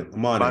not Sane,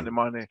 Mane.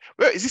 Mane.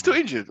 Wait, is he still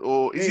injured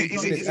or is Yeah,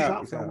 he? he's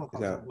out. for a World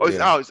Cup. Oh, he's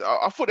Yeah. out.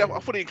 I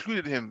thought they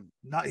included him.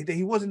 No,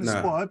 he was in the Nah.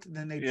 squad. And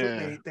then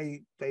Yeah.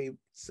 they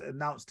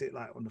announced it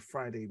like on the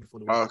Friday before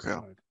the Oh, World okay. Cup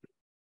started.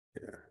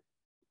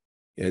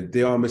 Yeah,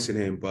 they are missing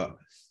him. But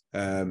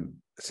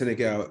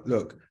Senegal,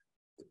 look,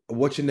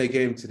 watching their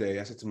game today,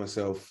 I said to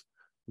myself,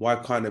 why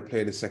can't they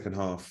play in the second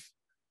half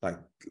like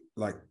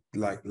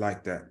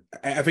that?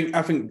 I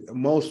think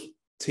most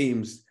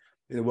teams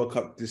in the World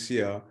Cup this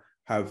year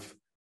have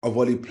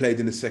only played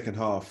in the second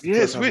half. Yeah,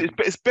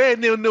 it's bare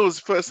 0-0's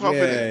first half.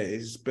 Yeah,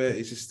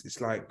 innit?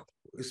 it's like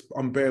it's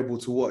unbearable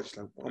to watch.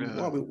 Like,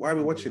 why are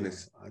we watching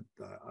this?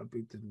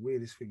 The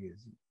weirdest thing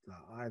is, like,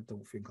 I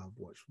don't think I've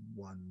watched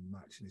one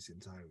match in its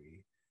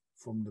entirety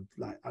from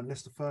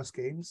unless the first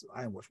games.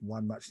 I ain't watched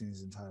one match in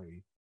its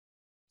entirety.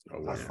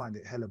 Oh, wow. I find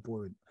it hella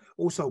boring.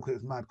 Also, because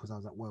it's mad because I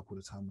was at work all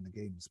the time when the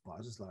games, but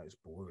I just like it's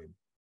boring.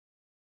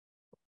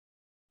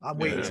 I'm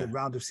waiting till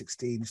round of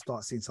 16 to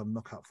start seeing some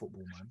knockout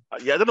football, man.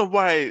 Yeah, I don't know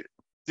why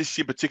this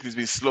year particularly has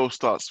been slow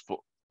starts for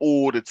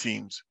all the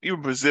teams,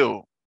 even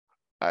Brazil.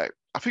 Like,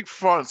 I think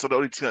France are the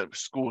only team that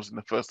scores in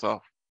the first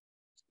half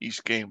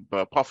each game,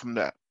 but apart from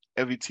that,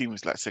 every team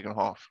is like second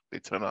half. They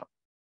turn up.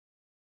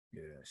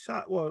 Yeah,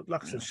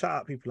 like I said, shout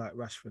out people like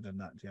Rashford and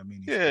that. Do you know what I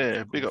mean?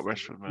 Yeah, big up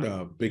Rashford, man.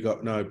 No, big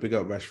up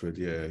Rashford.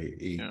 Yeah,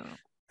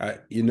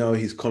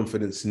 his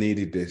confidence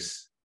needed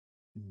this.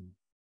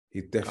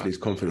 He definitely his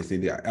confidence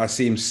needed it. I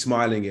see him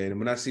smiling again, and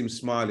when I see him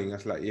smiling, I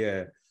was like,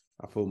 yeah,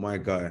 I thought, my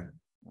guy,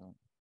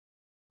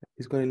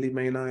 he's going to leave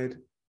Man United. Do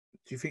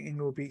you think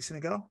England will beat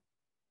Senegal?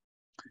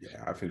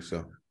 Yeah, I think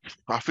so.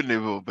 I think they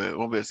will, but it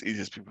won't be as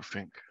easy as people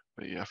think.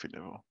 But yeah, I think they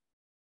will.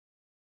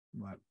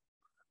 Right.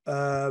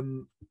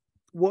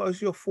 What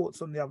is your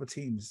thoughts on the other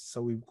teams?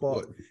 So we've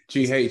got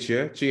GH,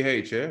 yeah?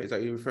 GH, yeah? Is that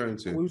what you're referring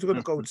to? We was going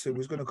to go. Do you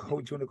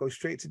want to go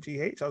straight to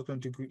GH? I was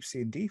going to do Group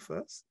C and D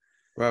first.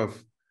 Well,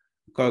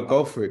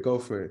 go for it. Go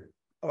for it.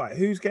 All right.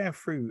 Who's getting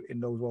through in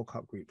those World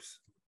Cup groups?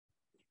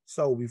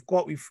 So we've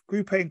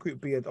Group A and Group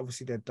B.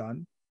 Obviously, they're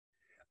done.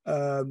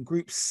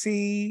 Group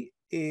C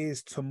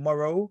is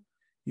tomorrow.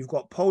 You've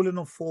got Poland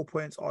on 4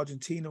 points,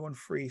 Argentina on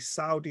 3,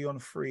 Saudi on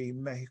 3,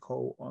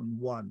 Mexico on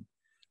 1.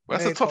 Well,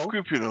 that's a tough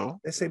group, you know.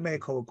 Let's say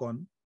Mexico are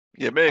gone.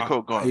 Yeah,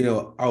 Mexico gone. You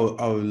know, I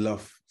would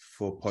love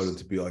for Poland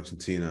to beat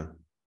Argentina.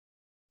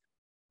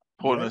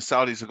 Poland and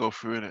Saudis to go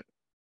through, innit?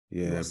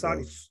 Yeah,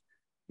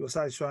 your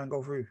Saudis try and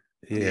go through.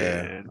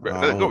 Yeah.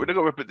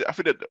 I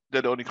think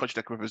they're the only country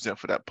that can represent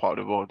for that part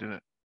of the world, isn't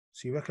it?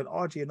 So you reckon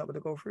RG are not going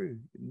to go through?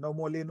 No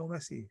more Lionel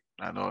Messi?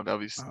 I know, that'll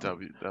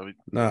be.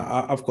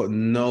 No, I've got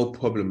no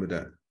problem with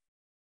that.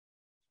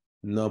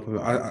 No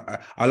problem.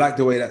 I like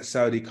the way that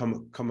Saudi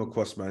come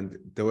across, man.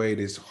 The way it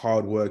is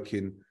hard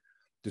working,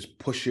 just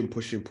pushing.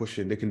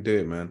 They can do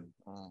it, man.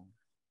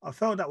 I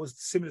felt that was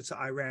similar to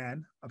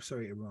Iran. I'm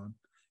sorry, Iran.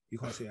 You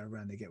can't say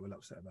Iran; they get well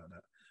upset about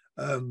that.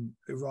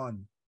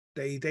 Iran.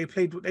 They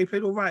played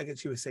all right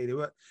against USA.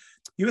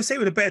 USA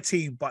were a better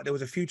team, but there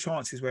was a few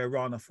chances where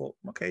Iran, I thought,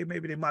 okay,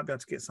 maybe they might be able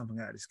to get something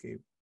out of this game.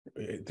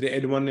 Did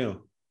it end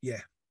 1-0?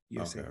 Yeah,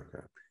 USA.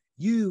 Okay.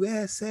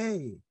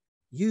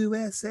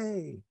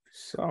 USA.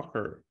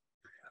 Soccer.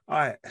 All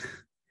right.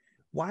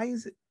 Why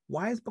is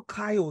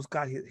Bakayo's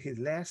got his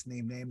last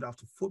name named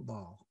after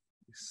football?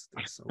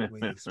 That's so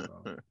waste,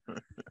 bro.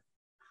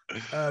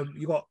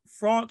 You got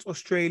France,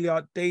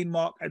 Australia,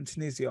 Denmark, and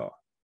Tunisia. Why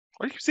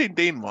do you keep saying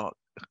Denmark?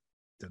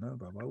 Don't know,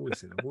 bro. I've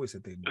always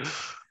said Denmark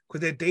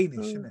because they're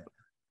Danish, isn't it?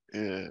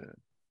 Yeah.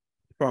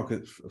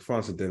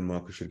 France and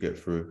Denmark should get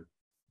through.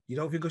 You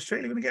don't think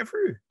Australia going to get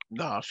through?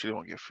 No, Australia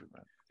won't get through,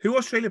 man. Who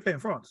Australia playing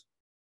France?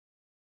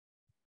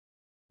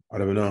 I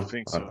don't know. I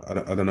think so. I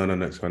don't know the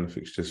next kind of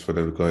fixtures for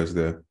the guys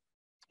there.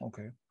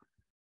 Okay.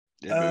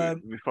 Yeah,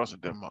 maybe France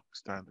and Denmark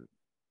standard.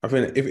 I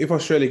think if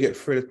Australia get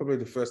through, it's probably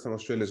the first time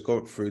Australia's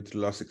gone through to the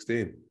last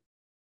 16.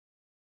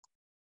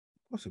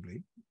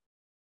 Possibly.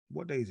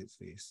 What day is it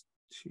today? It's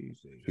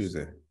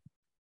Tuesday.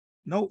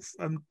 No,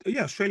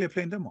 Australia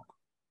playing Denmark.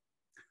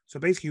 So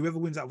basically, whoever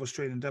wins out of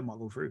Australia and Denmark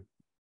go through.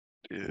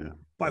 Yeah.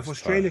 But if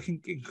Australia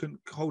can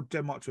hold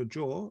Denmark to a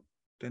draw,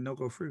 then they'll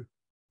go through.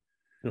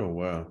 Oh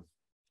wow!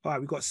 All right,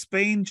 we've got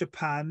Spain,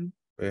 Japan,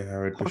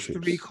 Costa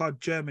Rica,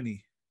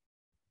 Germany.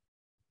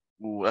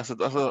 Ooh, that's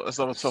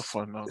another tough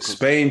one now.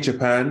 Spain,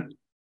 Japan.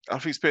 I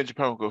think Spain and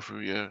Japan will go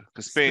through, yeah.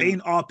 Because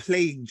Spain are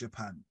playing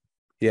Japan.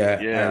 Yeah.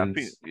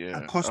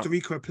 And Costa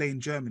Rica are playing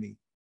Germany.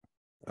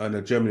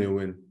 And Germany will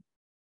win.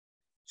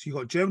 So you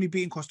got Germany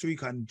beating Costa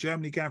Rica and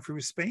Germany going through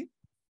with Spain?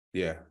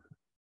 Yeah.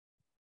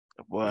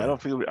 Well, yeah. I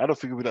don't think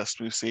it'll be that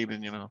smooth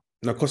sailing, you know.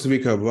 No, Costa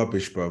Rica are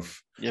rubbish, bruv.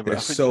 Yeah, but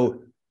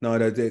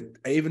they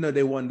even though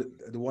they won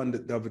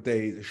the other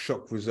day, the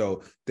shock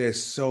result, they're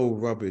so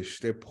rubbish.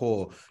 They're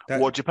poor.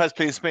 Japan's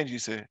playing Spain, you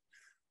say?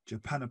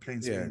 Japan are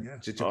playing Spain, yeah.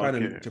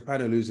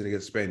 Japan are losing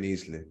against Spain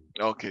easily.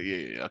 Okay,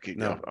 yeah. Okay,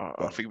 no,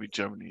 I think it'll be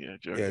Germany,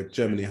 yeah.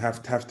 Germany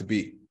have to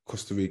beat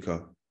Costa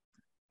Rica.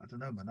 I don't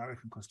know, man. I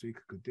reckon Costa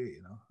Rica could do it,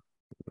 you know.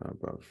 No,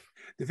 bruv.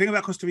 The thing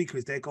about Costa Rica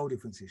is their goal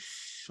difference is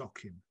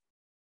shocking.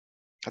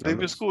 Have they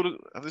even scored?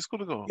 Have they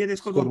scored a goal? Yeah, they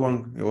Scored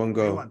one. one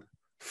They goal. won. But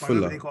I Fuller.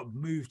 remember they got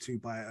moved to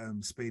by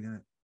Spain,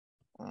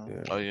 innit?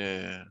 Yeah. Oh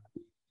yeah.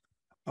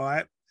 All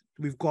right.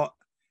 We've got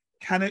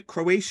Canada,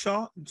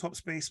 Croatia in top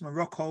space,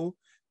 Morocco,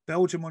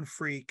 Belgium on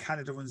 3,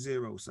 Canada on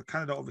 0. So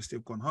Canada obviously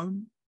have gone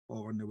home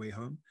or on their way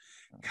home.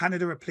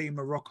 Canada are playing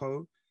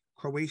Morocco.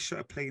 Croatia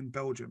are playing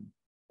Belgium.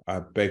 I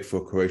beg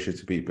for Croatia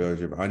to beat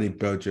Belgium. I need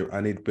Belgium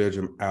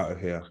out of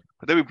here.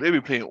 But they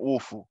be playing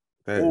awful.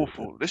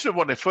 Awful. They should have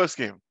won their first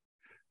game.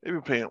 They've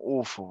been playing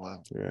awful,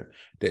 man. Yeah,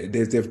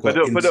 they've got.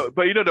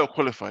 But you know they'll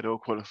qualify. They'll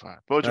qualify.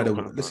 Belgium will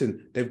qualify.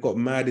 Listen, they've got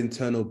mad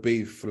internal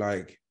beef.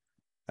 Like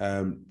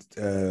Kevin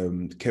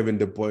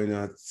De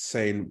Bruyne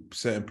saying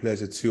certain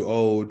players are too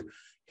old.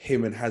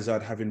 Him and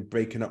Hazard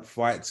breaking up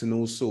fights and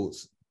all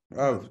sorts.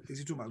 Oh, is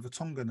he talking about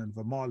Vertonghen and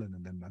Vermaelen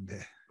and them man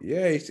there?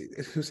 Yeah,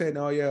 he's saying,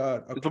 "Oh yeah,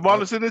 is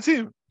Vermaelen's in the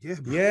team?" Yeah,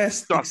 bro.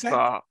 Yes,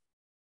 exactly.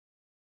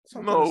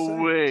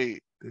 No way.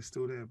 They're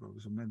still there, bro.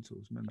 It's mental.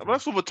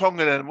 That's for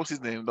Vertonghen and what's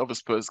his name? The other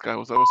Spurs guy.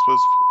 Was that Spurs?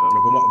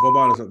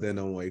 Vermaelen's not there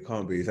no more. He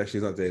can't be. He's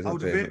actually not there. He's not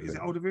there. Is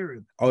it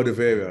Alderweireld?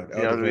 Alderweireld.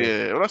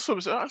 Yeah. Well, that's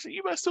what I said.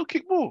 You might still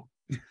kick more.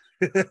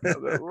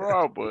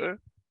 Wow, boy.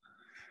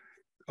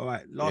 All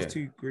right, last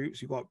two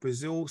groups. You got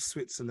Brazil,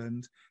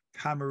 Switzerland,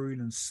 Cameroon,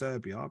 and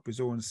Serbia.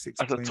 Brazil on 6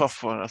 points. That's a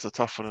tough one. That's a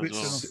tough one as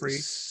well. Switzerland on 3.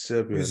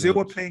 Serbia, Brazil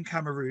are playing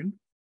Cameroon.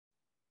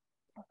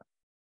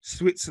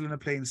 Switzerland are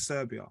playing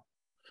Serbia.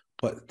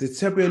 But did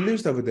Serbia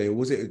lose the other day, or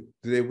was it?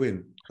 Did they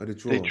win or they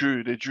draw? They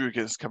drew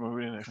against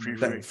Cameroon.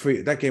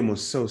 3-3. That game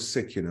was so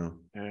sick, you know.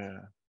 Yeah.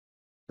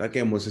 That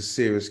game was a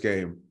serious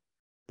game,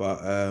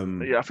 but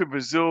yeah, I think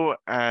Brazil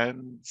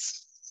and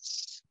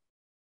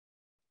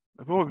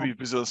probably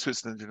Brazil and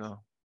Switzerland. You know,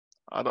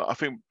 I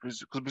think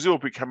because Brazil will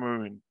beat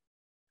Cameroon.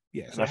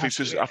 Yeah, so I think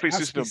Switzerland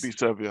will beat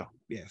Serbia.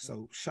 Yeah,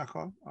 so Shaka.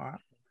 All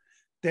right.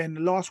 Then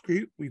the last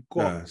group we've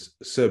got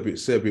Serbia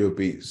will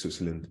beat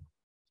Switzerland.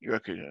 You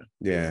reckon?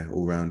 Yeah. Yeah,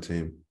 all round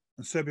team.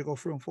 And Serbia go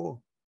 3 and 4.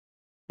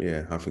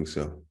 Yeah, I think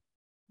so.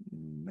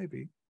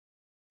 Maybe.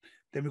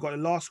 Then we've got the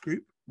last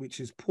group,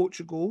 which is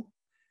Portugal,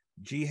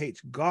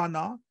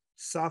 Ghana,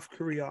 South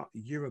Korea,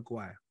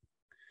 Uruguay.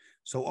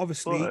 So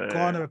obviously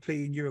Ghana are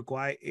playing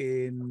Uruguay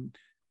in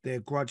their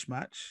grudge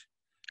match,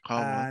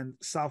 and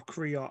South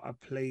Korea are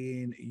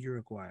playing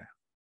Uruguay.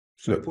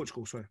 So look,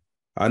 Portugal, sorry.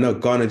 I know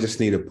Ghana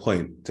just need a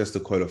point just to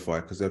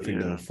qualify because I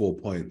think they're on 4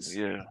 points.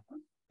 Yeah.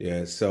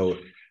 Yeah. So,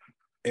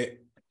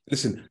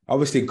 listen,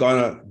 obviously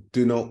Ghana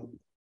do not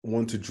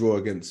want to draw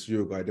against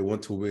Uruguay. They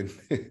want to win.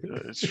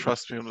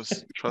 Trust me.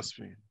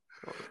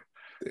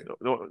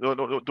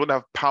 Don't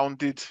have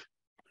pounded.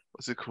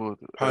 What's it called?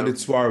 Pounded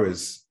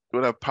Suarez.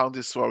 Don't have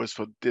pounded Suarez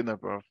for dinner,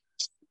 bro.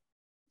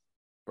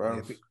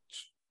 Yeah,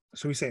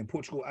 so we're saying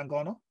Portugal and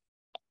Ghana?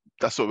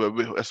 That's what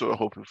we're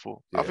hoping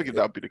for. Yeah, I think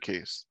that'd be the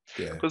case.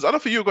 Yeah. Because I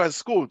don't think you guys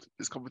scored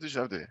this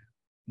competition, have they?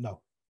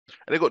 No.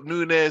 And they got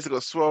Nunes, they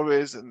got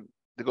Suarez, and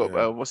they got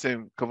what's his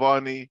name,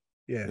 Cavani.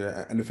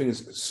 Yeah. And the thing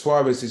is,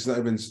 Suarez is not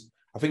even.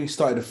 I think he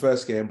started the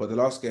first game, but the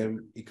last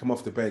game he come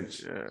off the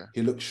bench. Yeah.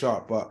 He looked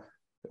sharp, but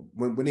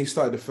when he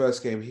started the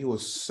first game, he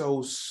was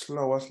so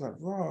slow. I was like,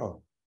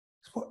 wow,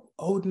 what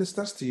oldness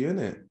does to you,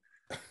 innit?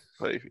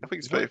 I think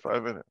he's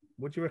 35, isn't it?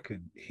 What do you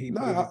reckon? You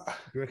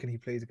reckon he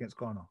plays against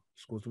Ghana,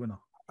 scores the winner?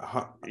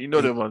 You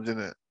know them ones,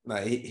 innit? Nah,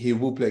 he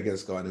will play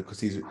against Ghana because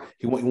he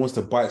wants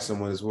to bite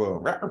someone as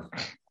well.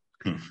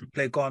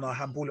 Play Ghana,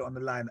 handball it on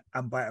the line,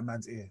 and bite a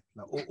man's ear.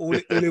 Like all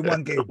in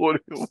one game.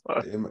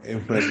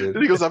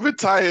 Imagine. He goes, I've been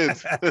tired.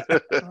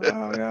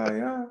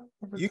 yeah.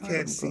 You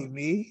can't see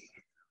me.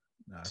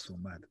 Nah, it's all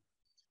mad.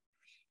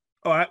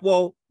 All right,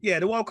 well, yeah,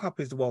 the World Cup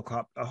is the World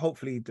Cup.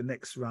 Hopefully the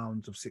next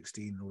rounds of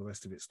 16 and all the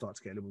rest of it start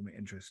to get a little bit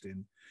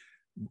interesting.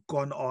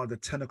 Gone are the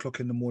 10 o'clock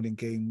in the morning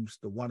games,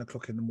 the 1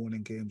 o'clock in the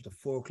morning games, the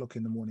 4 o'clock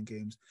in the morning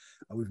games,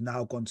 and we've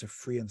now gone to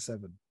 3 and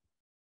 7.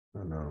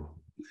 I know.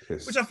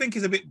 Which I think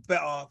is a bit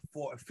better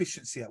for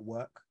efficiency at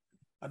work.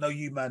 I know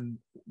you, man,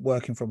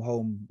 working from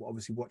home,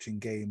 obviously watching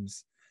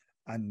games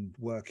and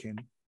working.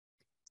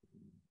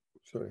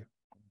 Sorry.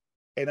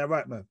 Ain't that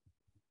right, man?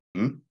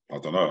 I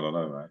don't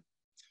know, man.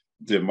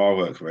 Doing my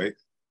work, right?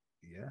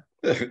 Yeah.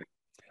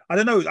 I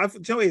don't know. You know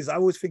what it is? I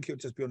always think it would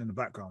just be on in the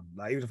background.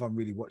 Like even if I'm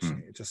really watching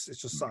it, it's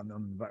just something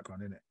on in the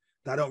background, isn't it?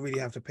 That I don't really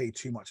have to pay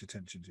too much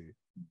attention to.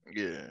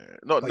 Yeah,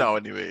 not now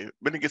anyway.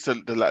 When it gets to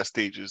the latter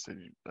stages,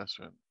 then that's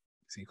when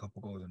see a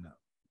couple goals in that.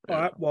 Yeah.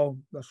 All right, well,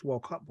 that's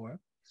World Cup, boy.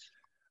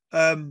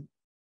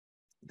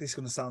 This is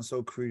gonna sound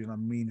so crude, and I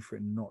mean for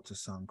it not to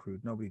sound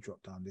crude. Nobody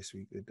dropped down this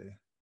week, did they?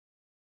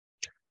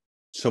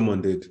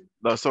 Someone did.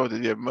 No, someone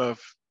did. Yeah,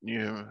 Murph knew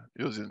him.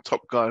 He was in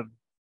Top Gun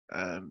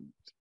and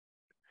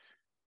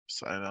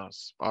something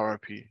else.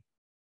 RIP.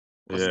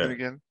 What's his name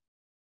again?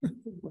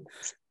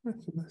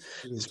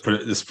 Just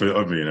put it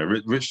on me, you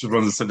know. Rich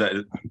runs said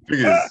that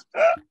figures.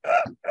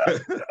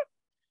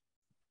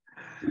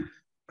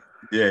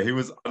 Yeah, he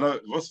was. I know.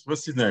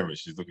 What's his name? Rich?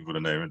 She's looking for the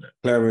name, isn't it?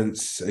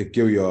 Clarence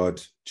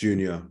Gilliard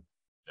Jr.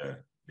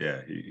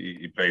 Yeah.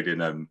 He played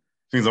in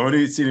things. I've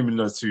only seen him in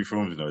those 2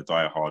 films, you know,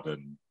 Die Hard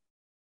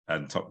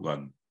and Top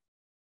Gun.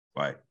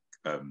 Like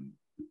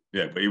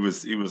Yeah, but he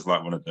was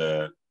like one of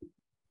the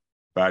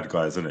bad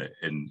guys, isn't it?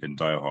 In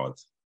Die Hard,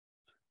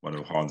 one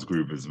of Hans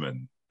Gruber's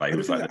men. Like he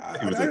was like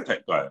he was a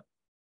tech guy.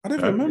 I don't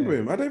even remember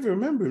him. I don't even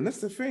remember him. That's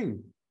the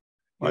thing.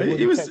 Like,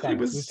 he was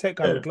a tech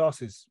guy with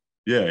glasses.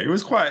 Yeah, it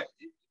was quite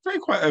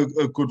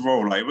a good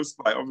role. Like it was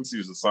like obviously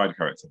he was a side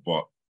character,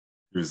 but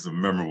he was a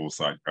memorable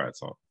side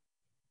character.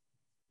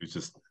 It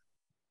was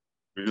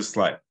just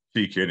like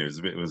cheeky, and it was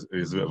a bit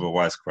of a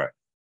wisecrack.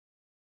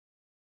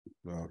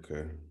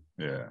 Okay.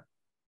 Yeah.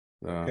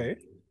 Okay.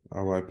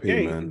 R.I.P.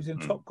 Yeah, man. he was in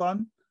Top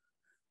Gun,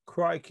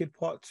 Karate Kid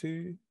Part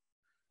 2,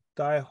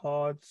 Die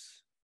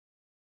Hards.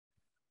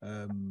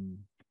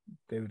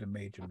 They were the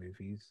major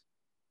movies.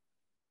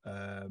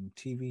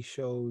 TV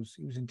shows.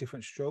 He was in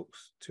Different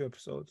Strokes, 2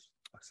 episodes.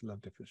 I still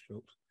love Different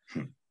Strokes.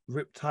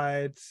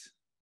 Riptides,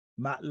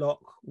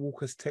 Matlock,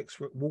 Walker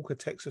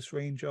Texas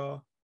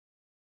Ranger.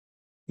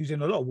 He was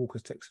in a lot of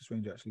Walker's Texas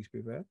Ranger, actually, to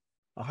be fair.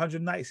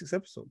 196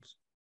 episodes.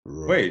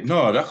 Right. Wait,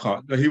 no, that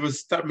can't. No,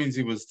 that means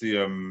he was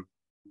the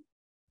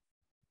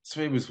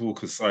so he was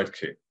Walker's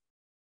sidekick.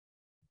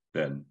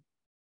 Then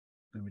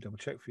let me double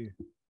check for you.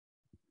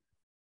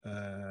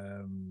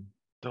 Don't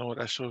know what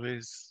that show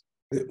is.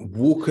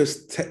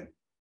 Walker's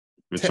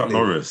with Chuck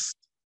Norris.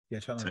 Yeah,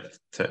 Chuck Norris.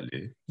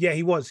 Tetley. Yeah,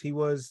 he was.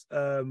 Is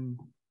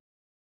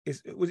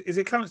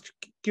it Clarence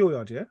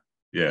Gilliard?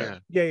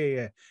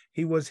 Yeah.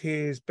 He was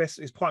his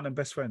partner and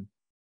best friend.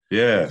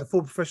 Yeah, he was a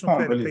full professional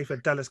player that played for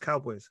Dallas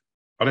Cowboys.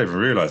 I didn't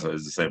even realize that it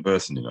was the same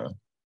person. You know.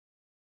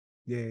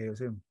 Yeah, it was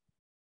him.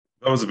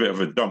 That was a bit of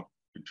a jump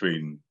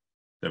between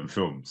them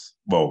films.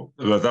 Well,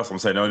 that's what I'm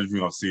saying. The only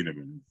thing I've seen him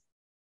in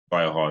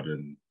Die Hard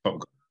and Top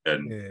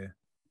Gun and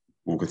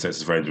Walker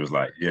Texas Ranger was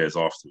like years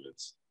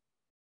afterwards.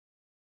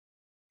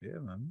 Yeah,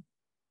 man.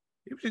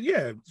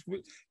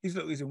 He's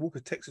in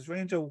Walker Texas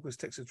Ranger, Walker's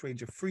Texas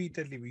Ranger 3,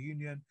 Deadly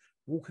Reunion,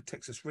 Walker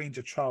Texas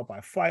Ranger Trial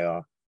by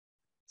Fire.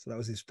 So that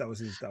was his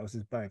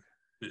bag.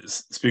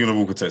 Speaking of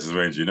Walker Texas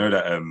Ranger, you know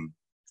that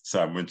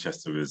Sam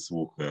Winchester is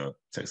Walker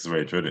Texas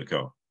Ranger, isn't it,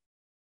 Carl?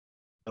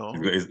 No.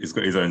 He's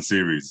got his own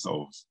series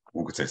of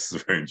Walker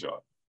Texas Ranger.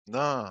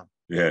 No.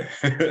 Yeah.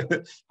 I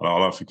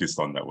don't think he's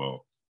done that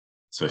well.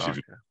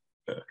 Especially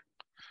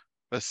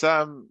But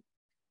Sam,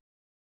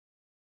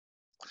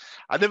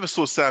 I never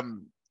saw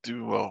Sam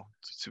do well,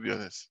 to be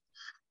honest.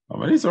 I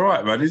mean, he's all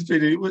right, man.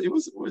 He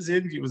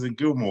was in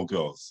Gilmore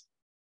Girls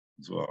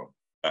as well.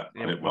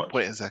 My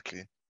point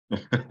exactly.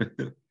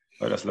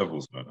 Oh, that's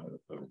levels, man.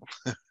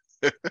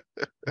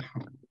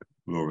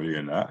 We're already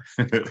in that.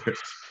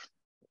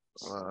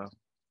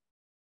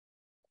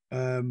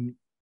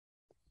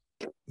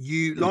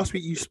 Last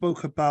week you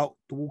spoke about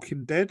The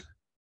Walking Dead,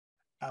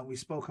 and we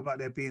spoke about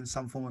there being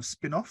some form of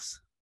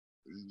spin-offs.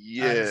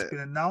 Yeah, and it's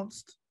been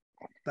announced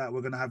that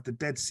we're gonna have the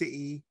Dead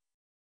City,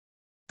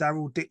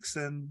 Daryl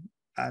Dixon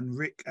and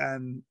Rick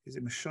and is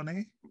it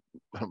Michonne?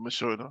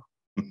 Michonne.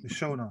 I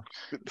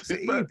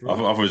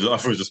thought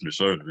it was just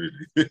Michonne,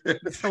 really.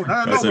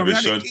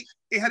 Michonne.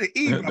 It had an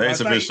E. They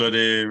said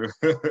Michonne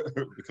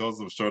because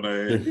of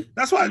Michonne.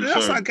 That's why I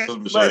get.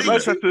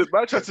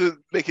 I tried to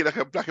make it like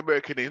a Black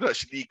American name, not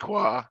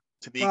Shaniqua.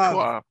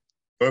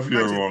 Both of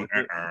you are wrong.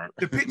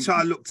 The picture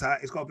I looked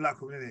at, it's got a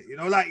black woman in it. You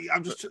know, like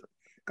I'm just.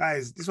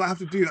 Guys, this is what I have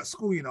to do at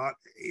school, you know.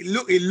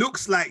 It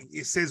looks like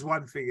it says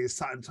one thing, it's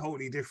something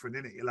totally different,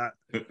 isn't it? You're like,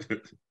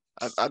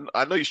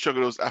 I know you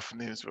struggle with those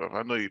acronyms, bro.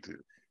 I know you do.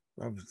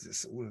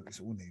 It's all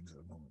names at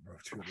the moment, bro.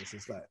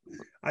 It's like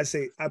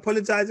I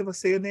apologize if I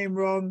say your name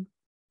wrong.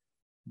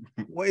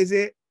 What is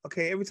it?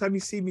 Okay, every time you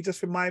see me,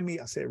 just remind me.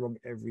 I say it wrong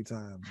every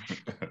time.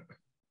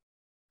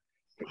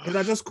 Can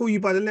I just call you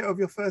by the letter of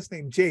your first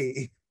name,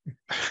 J?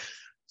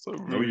 So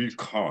rude. No, you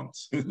can't.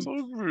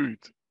 So rude.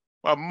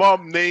 My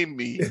mom named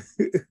me.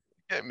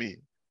 Get me,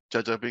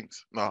 Jaja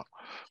Binks. No,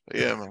 but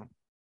yeah, man.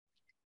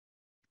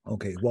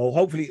 Okay, well,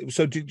 hopefully.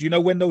 So, do you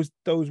know when those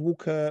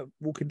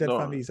Walking Dead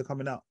families are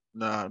coming out?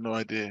 Nah, no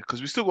idea.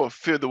 Because we still got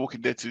Fear the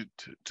Walking Dead to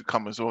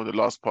come as well. The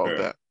last part of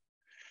that.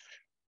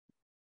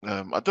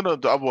 I don't know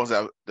the other ones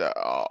that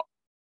are.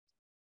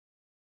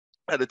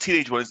 The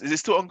teenage ones, is it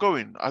still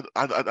ongoing? I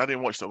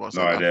didn't watch that one.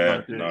 So no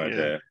idea. No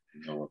idea.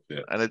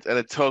 And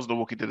it tells The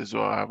Walking Dead as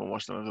well. I haven't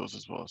watched none of those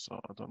as well, so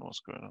I don't know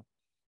what's going on.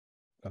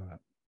 All right.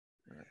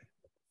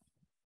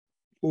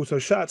 Also,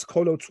 shout out to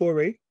Colo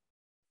Torre.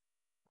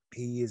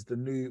 He is the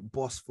new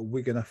boss for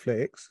Wigan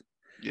Athletics.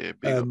 Yeah,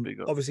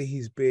 big up. Obviously,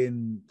 he's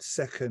been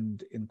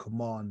second in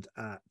command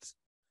at.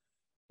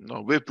 No,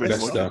 we're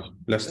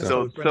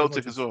Leicester.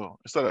 Celtic as well.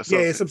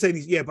 Yeah, some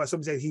saying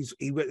some saying he's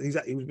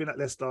been at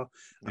Leicester,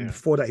 and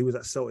before that he was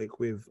at Celtic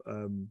with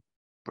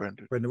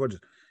Brendan Rodgers.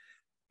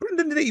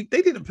 Brendan, they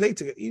didn't play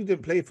together. You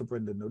didn't play for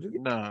Brendan, though, did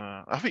you?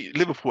 No, I think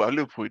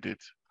Liverpool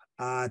did.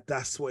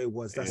 That's what it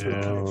was. That's where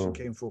the connection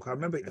came from. I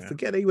remember.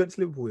 Forget that he went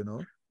to Liverpool, you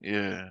know.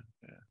 Yeah.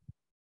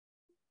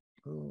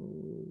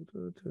 Oh,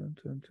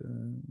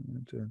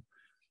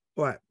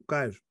 All right,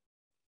 guys.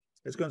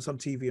 Let's go on some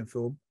TV and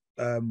film.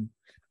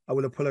 I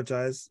will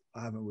apologize.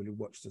 I haven't really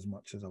watched as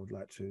much as I would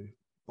like to,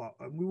 but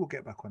we will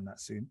get back on that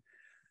soon.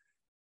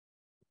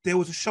 There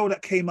was a show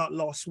that came out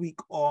last week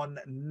on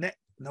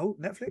No,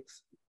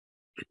 Netflix.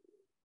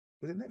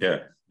 Was it Netflix? Yeah,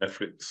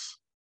 Netflix.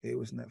 It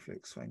was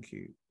Netflix, thank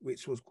you,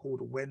 which was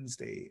called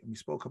Wednesday. And we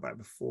spoke about it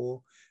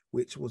before,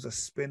 which was a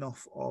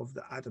spin-off of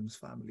the Addams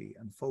Family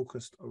and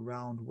focused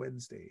around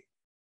Wednesday.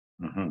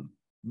 Mm-hmm.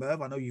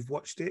 Merv, I know you've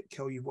watched it.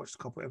 Kel, you've watched a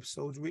couple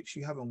episodes. Rich,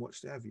 you haven't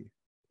watched it, have you?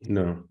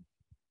 No.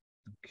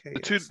 Okay. The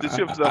two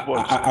episodes I've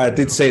watched. I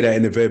did say that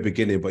in the very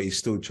beginning, but he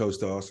still chose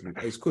to ask me.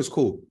 It's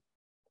cool.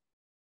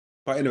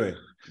 But anyway,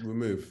 we'll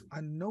move. I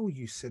know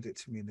you said it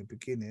to me in the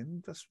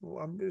beginning. That's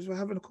what we're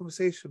having a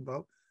conversation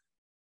about.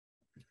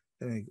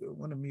 Anyway, I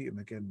want to mute him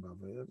again,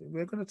 brother.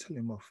 We're going to tell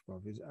him off,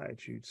 brother. His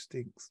attitude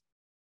stinks.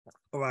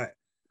 All right.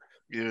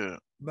 Yeah.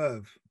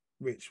 Merv,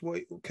 Rich,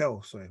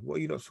 Kel, sorry, what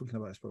are you not talking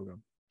about this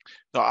program?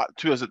 No,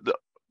 two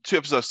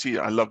episodes I've seen,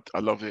 I love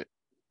it.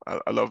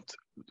 I loved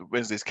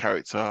Wednesday's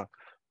character.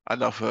 I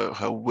love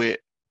her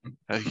wit,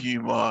 her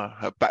humor,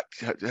 her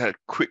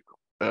quick,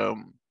 her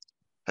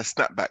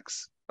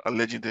snapbacks are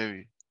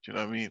legendary. Do you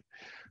know what I mean?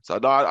 So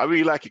no, I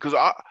really like it because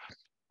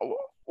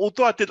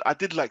although I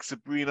did like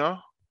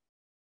Sabrina.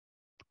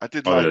 I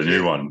did like the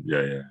new one.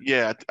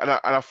 Yeah, and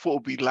I thought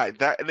it'd be like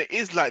that, and it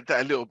is like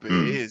that a little bit.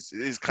 It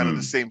is kind of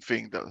the same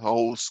thing, the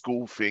whole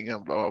school thing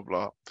and blah blah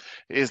blah.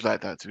 It is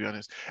like that, to be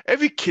honest.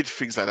 Every kid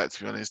thinks like that,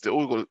 to be honest. They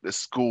all go to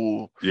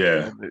school.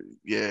 Yeah,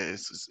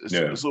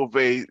 it's all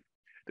very.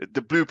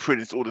 The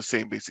blueprint is all the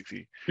same,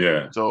 basically.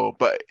 Yeah. So,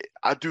 but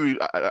I do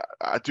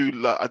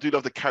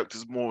love the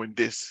characters more in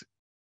this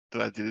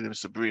than I did in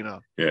Sabrina.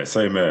 Yeah,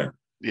 same here.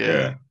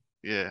 Yeah.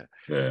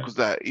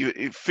 Because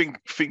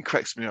thing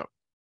cracks me up.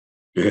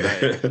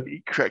 Yeah,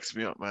 He cracks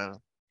me up, man.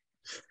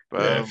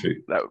 But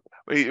like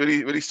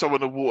when he swam in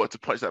the water to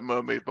punch that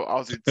mermaid, but I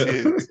was in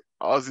tears.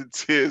 I was in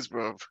tears,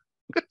 bro.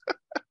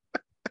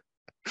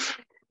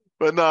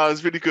 But no,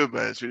 it's really good,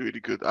 man. It's really, really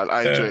good.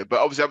 I enjoy it.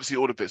 But obviously, I haven't seen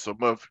all of it, so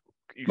Merv,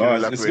 you can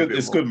elaborate it's good. A bit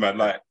It's more. good, man.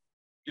 Like,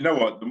 you know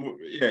what?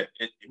 It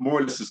more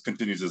or less just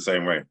continues the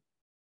same way.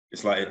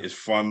 It's like it's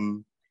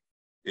fun.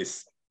 You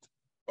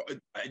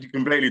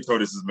can blatantly tell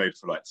this is made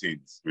for like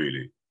teens,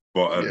 really.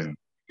 But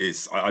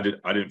I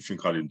didn't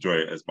think I'd enjoy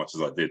it as much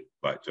as I did.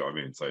 Like, do you know what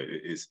I mean? So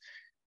it's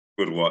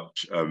good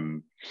watch.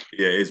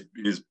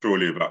 It's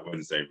purely about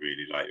Wednesday,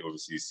 really. Like,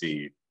 obviously, you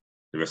see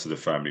the rest of the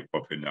family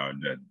pop in now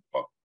and then.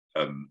 But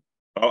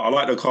I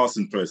like the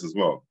casting choice as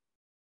well.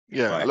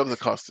 Yeah, I love the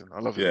casting. I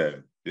love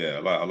it. Yeah.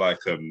 I like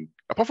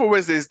apart from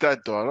Wednesday's dad,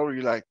 though, I don't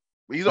really like.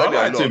 I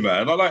liked him,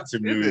 man. I liked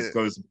him. Louis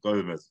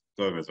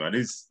Gomez, man.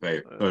 He's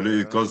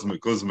Louis Guzman.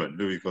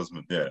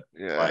 Yeah.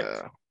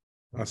 Yeah.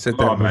 I said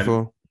that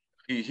before.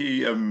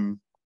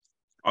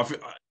 I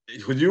think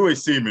when you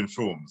always see him in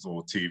films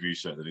or TV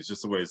shows, and it's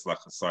just always like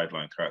a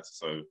sideline character.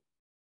 So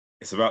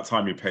it's about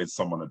time you paid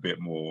someone a bit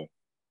more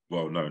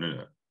well known, isn't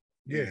it?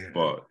 Yeah.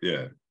 But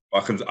yeah, I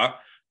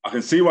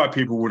can see why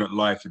people wouldn't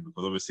like him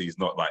because obviously he's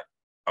not like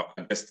I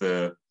guess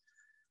the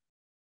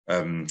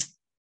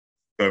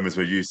Gomez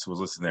we're used to was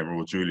what's his name,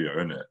 Raul Julia,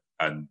 isn't it?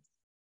 And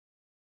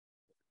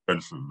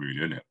Brentford really,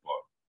 isn't it?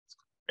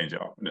 But change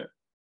it up, isn't it?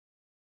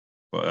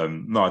 But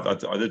no, I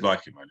did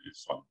like it, man. It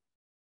was fun.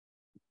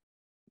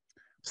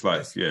 It's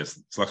like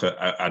it's like an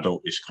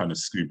adult-ish kind of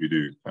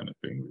Scooby-Doo kind of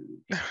thing.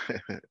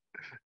 Really.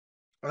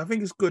 I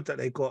think it's good that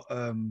they got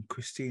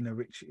Christina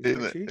Ricci.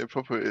 It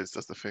probably is.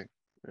 That's the thing.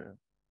 Yeah,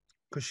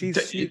 because she's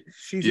in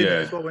it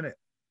as well, isn't it?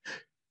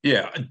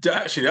 Yeah,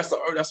 actually,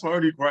 that's my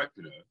only gripe.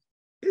 You know,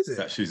 is it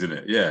that she's in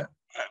it? Yeah,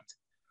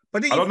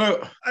 but I don't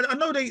know. I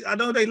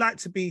know they like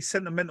to be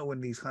sentimental in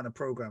these kind of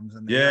programs,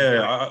 and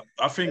I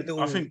think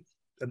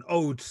an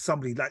ode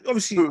somebody like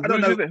obviously I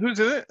don't know who's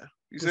in it.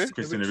 You say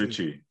Christina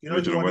Ricci. You know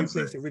the one who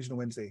plays the original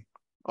Wednesday.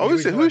 Oh,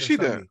 is it? Who is she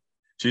then?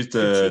 She's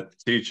the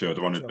teacher,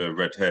 the one with the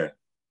red hair.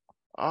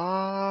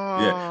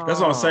 Ah, yeah, that's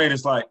what I'm saying.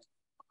 It's like,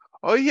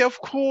 oh yeah, of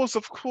course.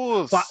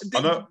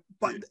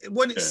 But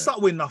when it's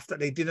subtle enough that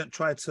they didn't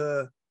try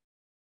to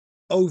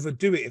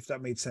overdo it, if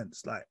that made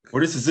sense. Like,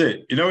 well, this is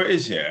it. You know what it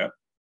is, yeah.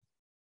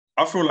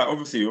 I feel like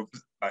obviously,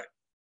 like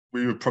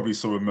we would probably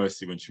saw her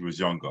mostly when she was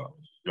younger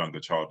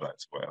child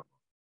actor, whatever.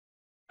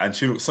 And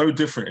she looked so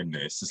different in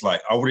this. It's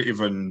like I wouldn't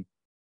even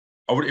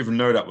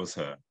know that was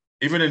her.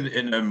 Even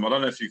in I don't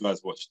know if you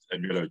guys watched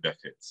Yellow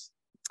Jackets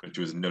when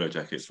she was in Yellow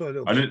Jackets. I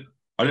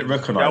didn't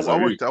recognize her.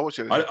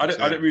 I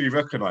didn't really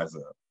recognize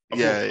her.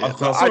 I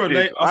saw her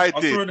name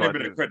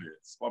in the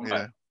credits. But I'm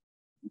like,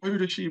 who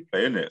did she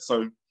play in it?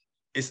 So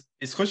it's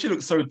because she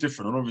looks so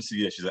different. And obviously,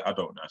 yeah, she's an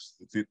adult now.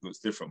 She looks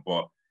different,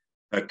 but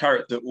her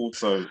character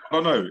also. I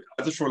don't know.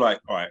 I just feel like,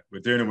 all right, we're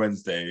doing a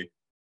Wednesday.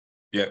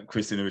 Yeah,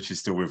 Christina Ricci's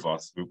still with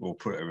us. We'll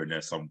put her in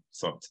there some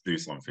to do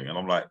something. And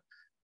I'm like,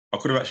 I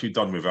could have actually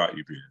done without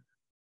you being.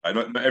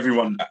 Not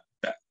everyone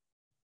that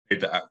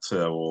played the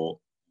actor or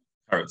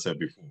character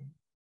before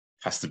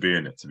has to be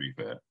in it. To be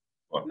fair.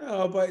 But,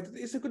 no, but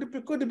it's a good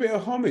bit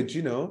of homage,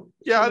 you know.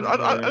 Yeah,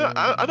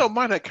 I don't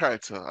mind that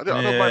character. I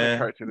don't mind the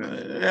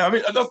character. Yeah, I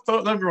mean,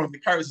 don't get me wrong. The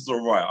character's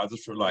all right. I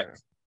just feel like,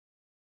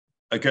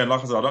 again,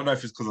 like I said, I don't know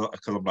if it's because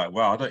I'm like,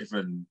 wow, you don't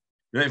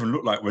even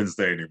look like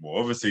Wednesday anymore.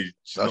 Obviously,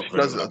 she's not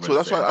that's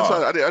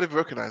why I didn't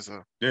recognize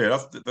her. Yeah,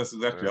 that's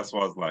exactly. That's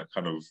why I was like,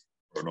 kind of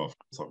or not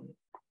something.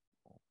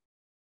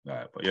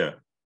 Nah, but yeah,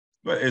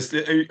 but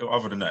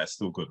other than that, it's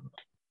still good.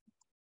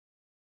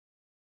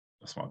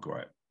 That's my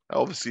gripe.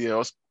 Obviously, yeah, I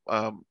was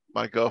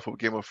my girl from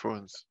Game of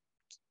Thrones.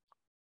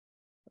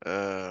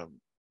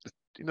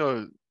 You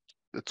know,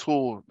 the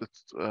tour.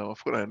 I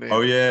forgot her name.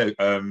 Oh yeah,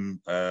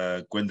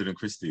 Gwendolyn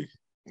Christie.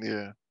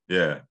 Yeah.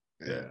 Yeah.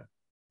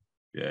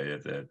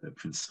 The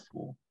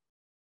principal.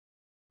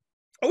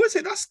 Oh, is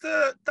it? That's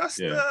the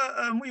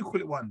what do you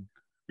call it one?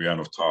 Brienne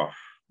of Tarth.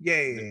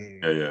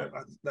 Yeah.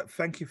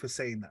 Thank you for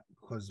saying that,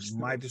 because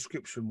my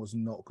description was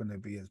not going to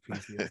be as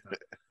PC as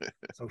that.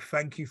 So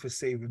thank you for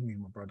saving me,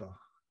 my brother.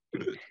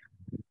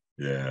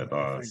 Yeah,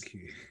 thank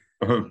you.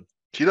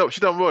 She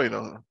done well, you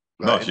know.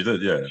 Like, no, she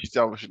did. Yeah, she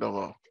done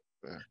well.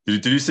 Yeah.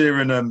 Did you see her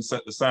in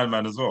the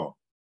Sandman as well?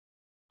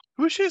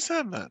 Who is she in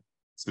Sandman?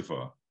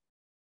 Lucifer.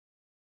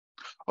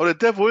 Oh, the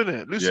devil,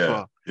 innit?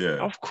 Lucifer. Yeah.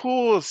 Of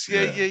course.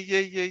 Yeah.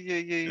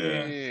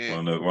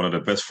 One of the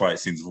best fight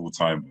scenes of all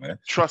time, man.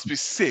 Trust me,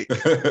 sick.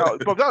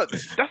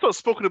 That's not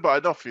spoken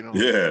about enough, you know.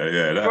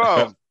 Yeah.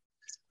 That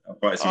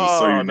fight scene was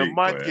so unique. The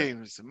mind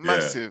games,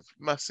 massive.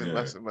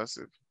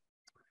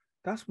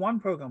 That's one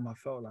program I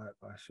felt like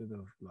I should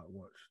have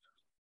watched.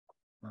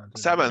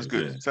 Sandman's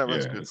good.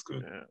 Sandman's good. It's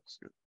good. Yeah, it's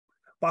good.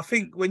 But I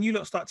think when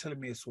you start telling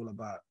me it's all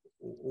about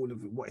all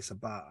of it, what it's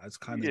about, it's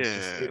kind of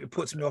it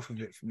puts me off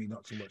of it for me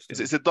not to watch.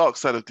 It's a dark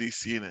side of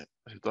DC, innit?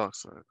 It's a dark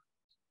side.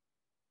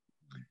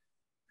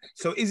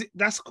 So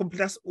that's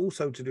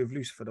also to do with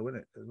Lucifer, though,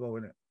 isn't it? As well,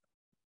 isn't it?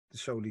 The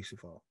show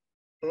Lucifer.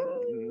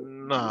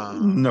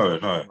 No.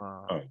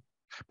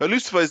 But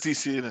Lucifer is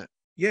DC, isn't it?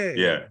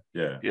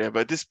 Yeah.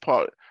 But this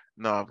part,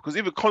 because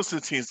even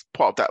Constantine's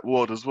part of that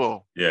world as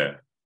well. Yeah.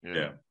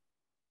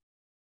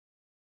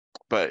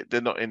 But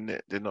they're not in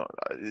it. They're not.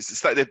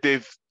 It's like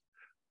they've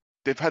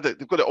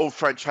got their own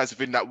franchise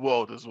within that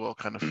world as well,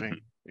 kind of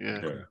thing. Yeah.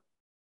 Okay.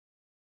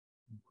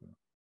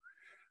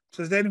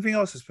 So is there anything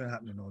else that's been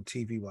happening on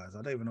TV wise?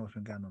 I don't even know what's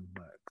been going on.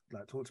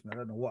 Like talk to me. I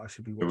don't know what I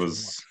should be watching.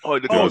 Sorry,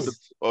 go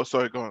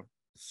on.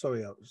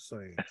 Sorry.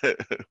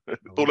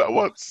 All at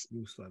once.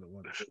 You started at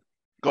once.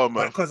 Go on,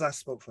 man. Because I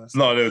spoke first.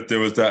 No, there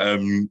was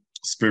that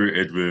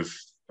Spirited with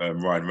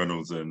Ryan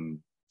Reynolds and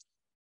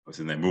what's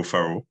his name, Will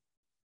Ferrell.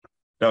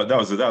 That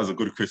was a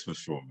good Christmas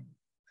film.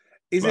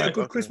 Is it a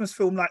good Christmas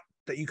film like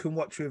that you can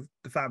watch with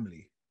the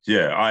family?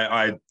 Yeah,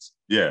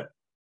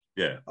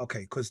 yeah.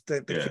 Okay, because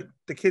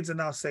the kids are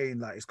now saying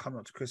like it's coming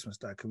up to Christmas,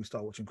 Dad. Can we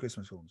start watching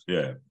Christmas films?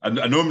 Yeah, and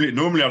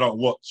normally I don't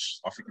watch.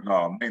 I think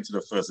I'm into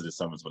the 1st of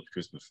December to watch the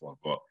Christmas one,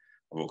 but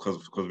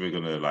because we're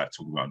gonna like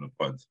talk about it on the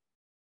pod,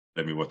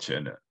 let me watch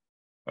it innit.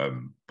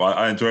 But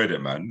I enjoyed it,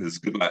 man. It's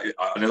good. Like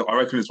I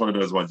reckon it's one of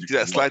those ones.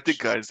 That Sly Dick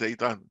guys, they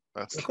done.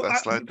 That's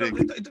Sly Dick.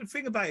 The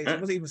thing about it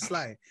wasn't even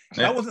Sly.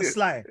 That wasn't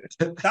Sly.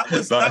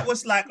 That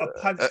was like a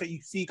punch that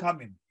you see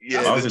coming.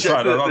 Yeah, I was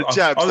excited. I was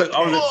excited. I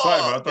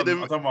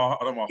done my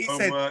it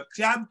homework.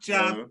 Said,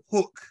 jab,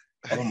 hook.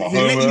 I done my He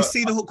let you homework.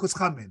 see the hook was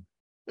coming.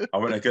 I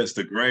went against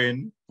the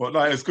grain, but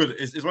like it's good.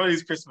 It's one of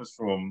these Christmas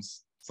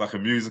films. It's like a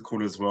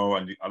musical as well,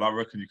 and I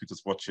reckon you could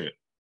just watch it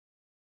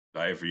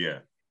like every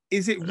year.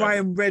 Is it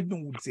Ryan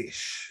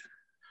Reynolds-ish?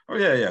 Oh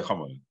yeah.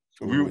 Come on.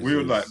 We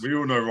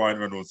all know Ryan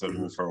Reynolds and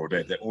Will Ferrell.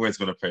 They're always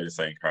going to play the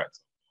same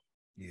character.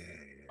 Yeah.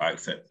 I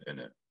accept it,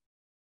 innit?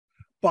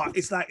 But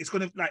it's like it's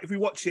gonna if we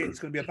watch it, it's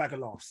gonna be a bag of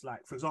laughs.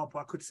 Like for example,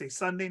 I could say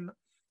Sunday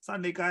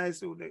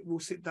guys, we'll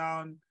sit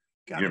down,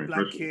 get on a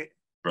blanket,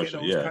 get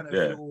those kind of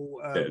little.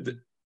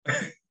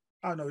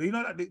 I don't know,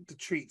 like the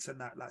treats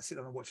and that. Like sit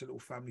down and watch a little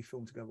family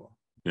film together.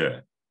 Yeah,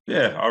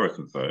 I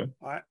reckon so.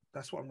 All right,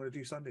 that's what I'm gonna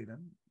do Sunday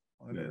then.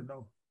 I'm gonna let them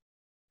know.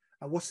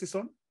 And what's this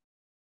on?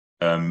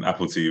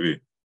 Apple TV.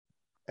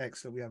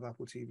 Excellent. We have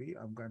Apple TV.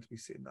 I'm going to be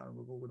sitting down and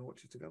we're all going to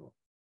watch it together.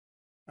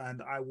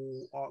 And I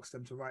will ask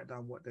them to write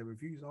down what their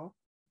reviews are,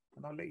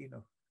 and I'll let you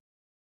know.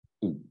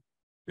 Ooh,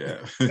 yeah.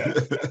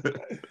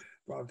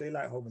 Bro, they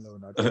like Home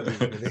Alone.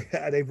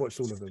 They've watched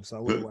all of them, so I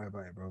wouldn't worry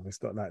about it, bro.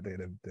 It's not like they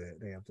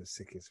have the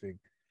sickest thing.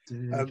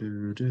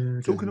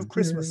 Talking of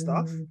Christmas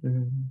stuff,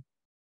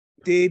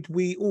 did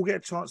we all get a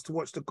chance to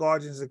watch the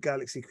Guardians of the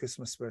Galaxy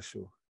Christmas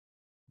special?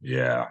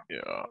 Yeah.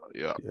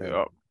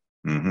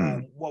 Mm-hmm.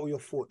 What were your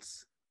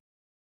thoughts?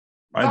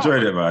 I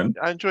enjoyed it, man.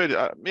 I enjoyed it.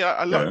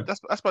 I love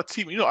that's my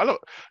team. You know,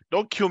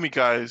 don't kill me,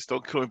 guys.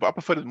 Don't kill me. But I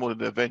prefer it more than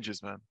the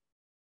Avengers, man.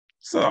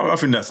 So I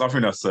think that's. I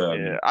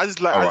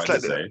just like. I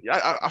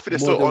think they're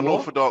so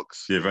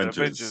unorthodox. The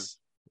Avengers.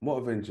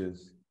 What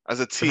Avengers? As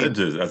a team.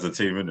 Avengers as a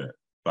team, innit?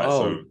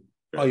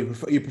 Like,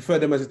 you prefer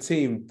them as a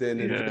team than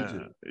the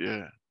Avengers?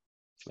 Yeah.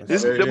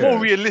 They're more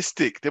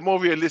realistic. They're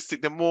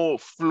more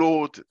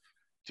flawed.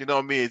 Do you know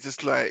what I mean? It's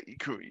just like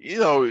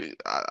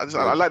I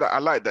like that. I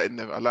like that in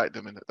them. I like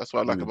them in it. That's what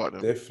I like about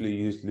them.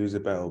 Definitely lose a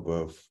battle,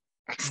 bro.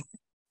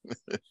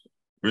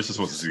 Rich just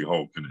wants to see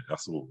Hulk, innit?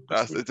 That's all.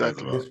 That's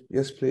exactly.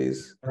 Yes,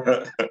 please.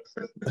 But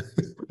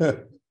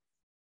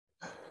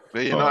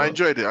I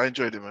enjoyed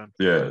it, man.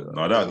 Yeah,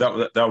 no,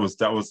 that was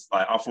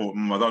like I thought.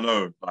 I don't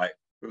know, like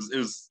it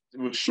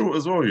was short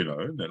as well,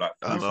 like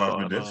 45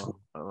 minutes.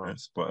 I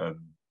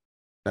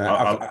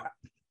know.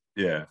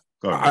 Yes, but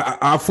Go on,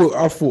 I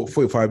thought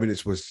 45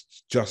 minutes was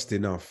just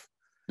enough.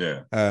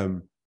 yeah.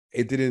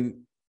 It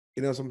didn't,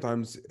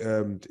 sometimes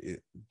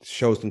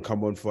shows can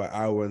come on for an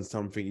hour and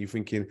something. You're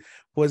thinking,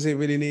 was it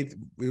really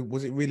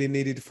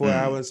needed for an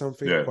hour and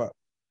something? Yeah. But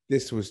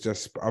this was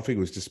I think it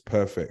was just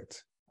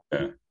perfect.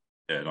 Yeah,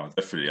 no,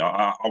 definitely.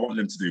 I want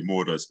them to do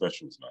more of those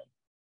specials, man,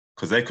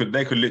 because they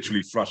could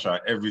literally flush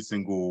out every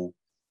single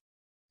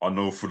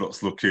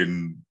unorthodox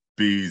looking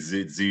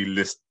Z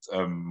list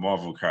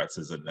Marvel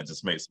characters and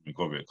just make something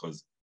of it.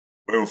 Because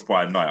Werewolf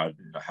by Night, I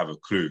didn't have a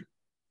clue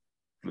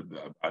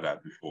about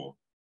that before.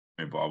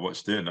 But I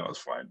watched it and that was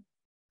fine.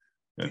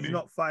 Did you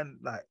not find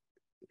like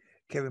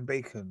Kevin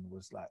Bacon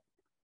was like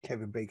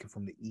Kevin Bacon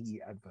from the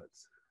EE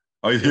adverts?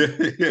 Oh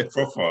yeah,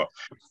 proper.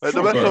 That's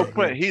no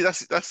point.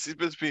 That's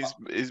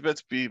he's meant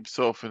to be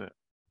himself in it.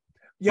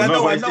 Yeah,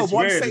 Well, I know. But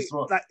I'm weird, saying,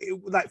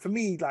 like for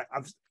me, like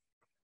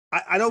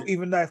I don't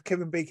even know if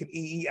Kevin Bacon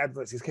EE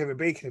adverts is Kevin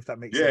Bacon, if that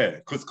makes sense. Yeah,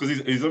 because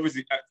he's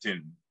obviously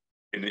acting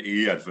in the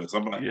EE adverts.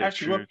 I'm like,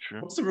 actually,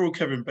 what's the real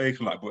Kevin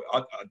Bacon like?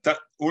 But that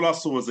all I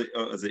saw was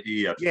as an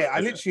EE advert. Yeah,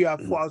 I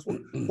thought I was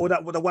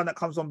the one that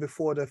comes on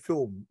before the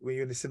film when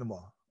you're in the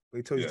cinema. Where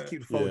he tells you to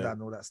keep the phone down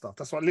and all that stuff.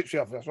 That's what I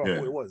thought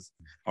it was.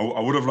 I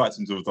would have liked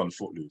him to have done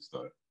Footloose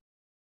though.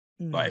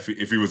 Like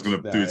if he was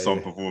going to do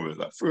some performance,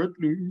 like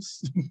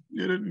Footloose,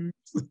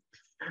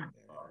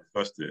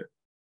 first year.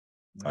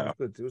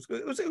 It was good.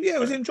 It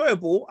was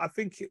enjoyable. I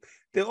think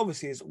there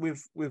obviously is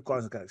with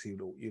Guardians of the Galaxy.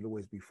 You'll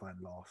always be fine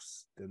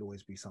laughs. There'll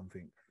always be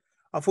something.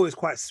 I thought it was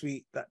quite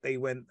sweet that they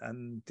went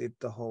and did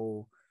the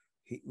whole.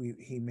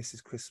 He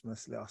misses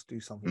Christmas. Let us do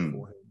something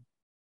for him.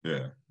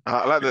 Yeah,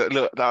 I like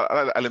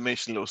the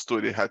animation little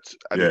story they had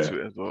added to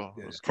it as well.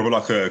 Yeah. Probably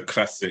like a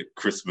classic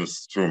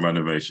Christmas film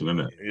animation, isn't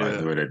it? Yeah, like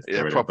the way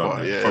they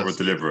proper, proper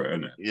deliberate,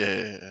 isn't it?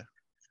 Yeah.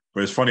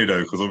 But it's funny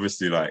though because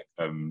obviously like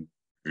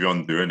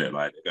Yondu, in it,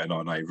 like they're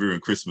not like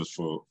ruined Christmas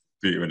for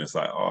Peter, and it's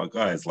like, oh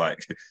guys, like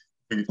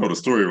you told the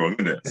story wrong,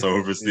 isn't it? So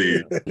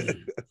obviously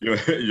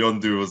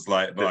Yondu was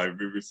like, no,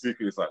 we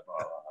secretly it's like,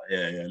 oh,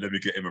 yeah, let me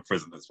get him a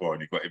present as well,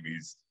 and he got him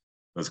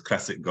those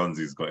classic guns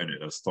he's got in it,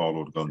 those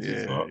Star-Lord guns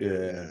he's got.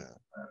 Yeah.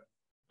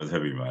 That's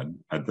heavy, man.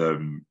 And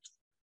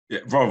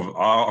bro,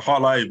 I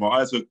can't lie, my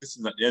eyes were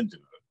glistening at the end, you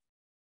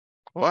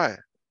know. Why?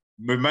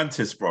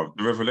 Mantis, bro,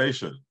 the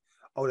revelation.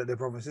 Oh, that they're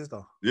brother and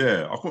sister.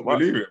 Yeah, I couldn't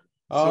believe it.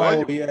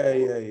 Oh,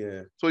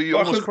 yeah. So you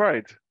almost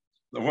cried.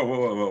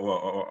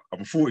 What?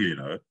 I'm 40, you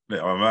know. I'm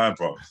a man,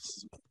 bro.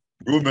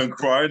 Real men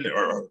crying.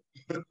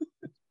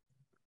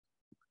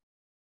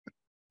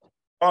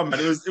 Oh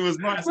man, it was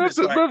nice. Where's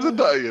the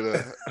nutty, you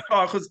know?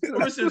 Because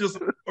obviously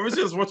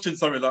just watching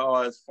something like,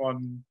 oh, it's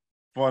fun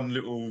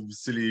little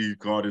silly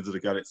Guardians of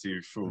the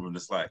Galaxy film, and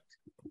it's like,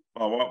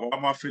 oh, why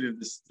am I feeling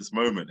this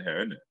moment here,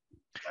 isn't it?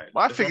 Like,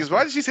 my thing is,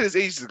 why did she say this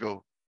ages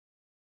ago?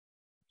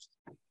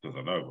 I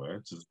don't know,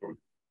 man. Just probably.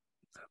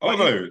 I don't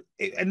know.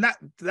 And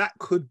that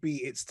could be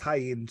its tie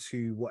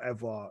into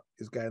whatever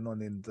is going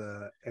on in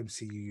the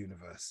MCU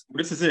universe.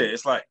 This is it.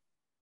 It's like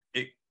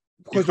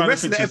because the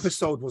rest of the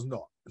episode was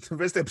not. The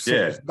rest of the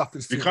episode was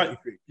nothing to do with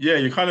anything. Yeah,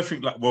 you kind of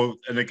think like, well,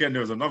 and again,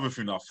 there was another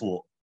thing that I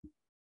thought,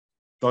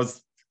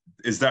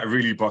 is that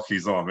really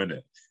Bucky's arm,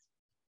 innit?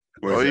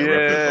 I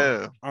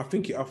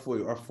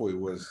thought it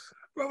was.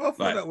 Bro, I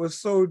thought that was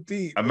so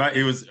deep. And Matt,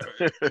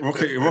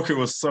 Rocket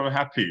was so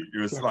happy. He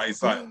was like,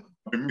 he's like,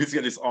 we need to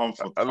get this arm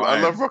for time. I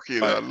love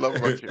Rocky, man. I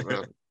love Rocky,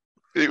 man.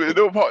 I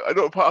know part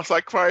I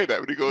started crying at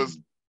when he goes,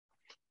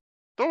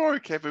 don't worry,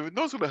 Kevin,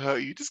 no one's gonna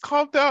hurt you. Just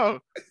calm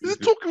down. This is a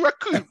talking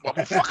raccoon,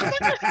 motherfucker.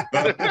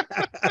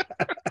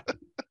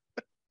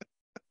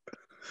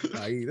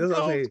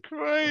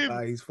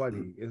 He's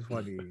funny.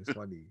 It's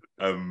funny.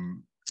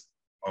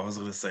 I was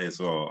gonna say as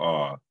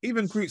well.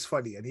 Even Groot's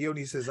funny, and he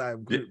only says I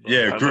am Groot. Bro.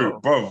 Yeah,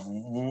 Groot,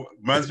 bro.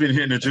 Man's been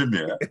hitting the gym,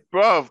 yeah.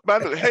 Bro,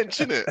 man, hench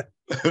in it.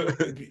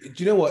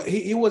 Do you know what?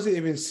 He wasn't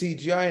even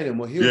CGI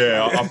anymore. I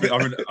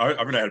mean,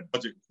 I had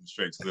budget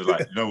constraints. So they're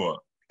like, you know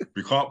what?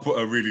 We can't put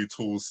a really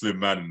tall, slim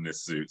man in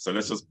this suit, so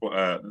let's just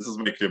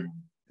make him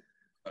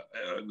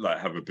like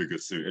have a bigger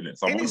suit in it.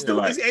 So and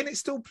it's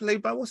still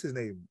played by what's his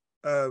name?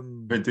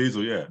 Vin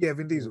Diesel, yeah. Yeah,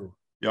 Vin Diesel.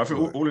 Yeah, I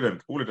think all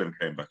of them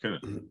came back in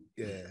it.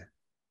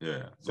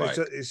 Yeah. So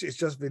it's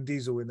just Vin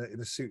Diesel in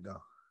a suit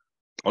now.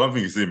 I don't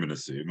think he's him in a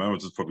suit. Man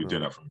was just probably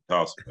doing that from his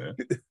house, man.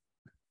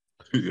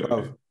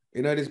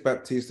 You know this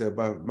Baptista,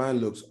 bruv, man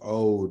looks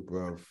old,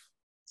 bruv.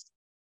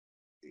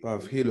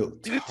 Bruv, he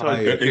looked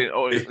tired.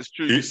 It's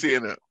true, you're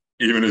seeing it.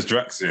 Even as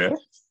Drax, yeah?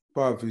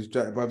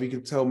 Bruv, you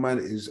can tell man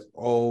is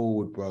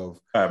old, bruv.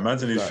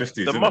 Man's in his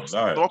 50s, the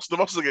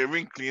muscles are getting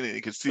wrinkly, innit?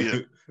 You can see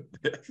it.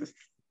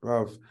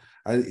 Bruv,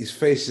 and his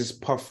face is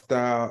puffed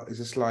out. It's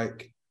just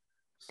like,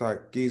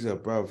 geezer,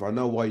 bruv, I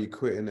know why you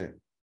quitting it.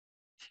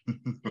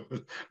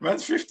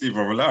 Man's 50,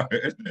 bro, allow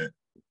it, isn't it?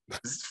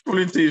 It's full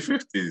into your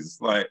 50s.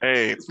 Like,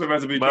 hey, it's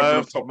meant to be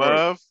Merv,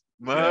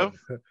 Yeah.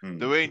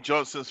 Dwayne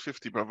Johnson's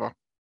 50, brother.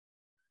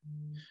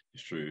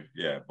 It's true,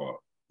 yeah, but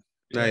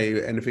no,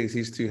 and the thing is,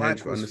 he's too hench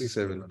for under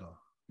 7.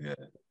 Yeah.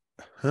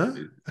 Huh?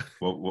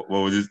 What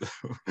would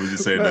you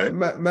say there?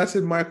 Matt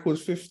said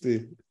Michael's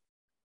 50.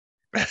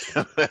 Let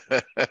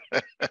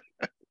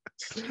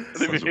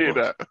me hear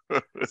that.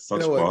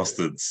 Such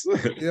bastards.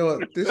 You know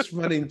what? This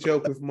running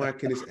joke with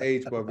Mike in his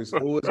age, bro, is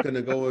always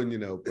gonna go on, you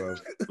know, bro.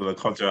 Gonna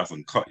come to us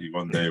and cut you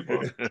one day,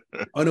 bro.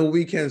 On a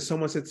weekend,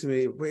 someone said to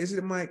me, "Wait,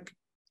 isn't Mike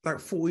like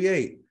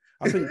 48?"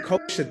 I think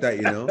Coach said that,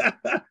 you know.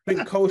 I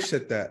think Coach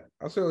said that.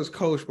 I thought it was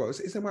Coach, bro.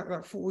 Isn't Mike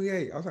like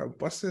 48? I was like,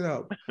 busted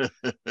up.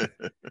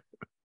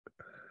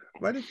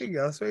 Why do you think?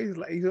 I swear he's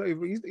like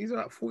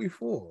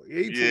 44. He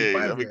ain't Yeah,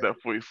 45 I think yet.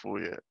 that's 44,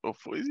 yeah. Or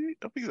 40, is he? I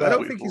think he's I like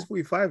don't 44. think he's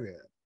 45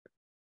 yet.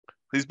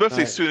 His birthday's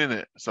Right. soon, isn't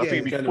it? So I think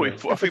he'd be January.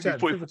 44. I think he'd be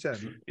 44. 5th of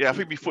Jan. Yeah, I think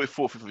he'd be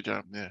 44, 5th of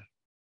Jan. Yeah.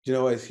 Do you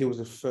know what? He was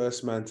the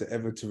first man to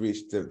ever to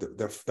reach the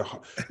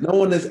no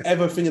one is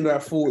ever thinking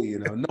about 40, you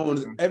know. No one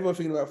is ever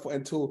thinking about 40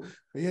 until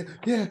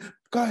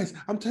guys,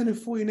 I'm turning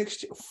 40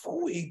 next year.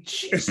 40,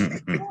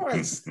 Jesus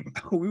Christ.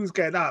 We was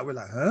getting out. We're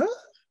like, huh?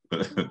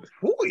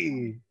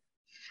 40.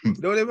 You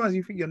know what it was?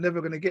 You think you're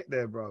never gonna get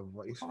there, bro?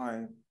 But it's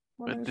Hi.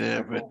 But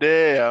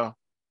there.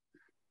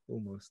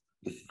 almost.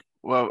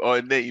 Well,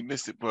 oh, Nate, you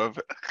missed it, bro.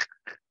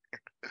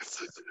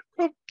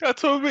 I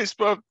told Rich,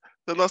 bro,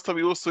 the last time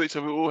we all saw each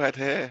other, we all had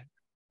hair.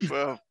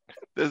 Bro,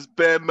 there's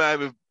bare man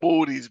with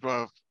baldies,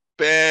 bro.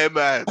 Bare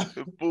man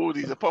with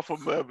baldies, apart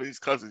from Mervyn, his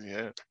cousin,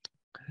 yeah.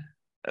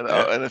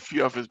 And a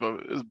few others, bro.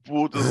 It was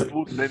bald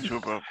intro,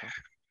 bro.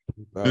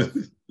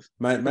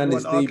 Man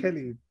is R. deep.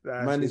 Kelly,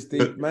 Man is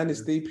deep. Man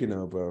is deep, you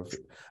know, bro.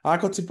 I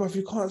got to, bro.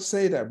 You can't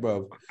say that,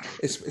 bro.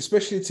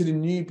 Especially to the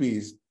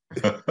newbies.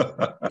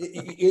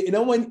 You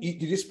know when you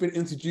just been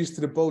introduced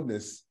to the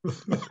boldness.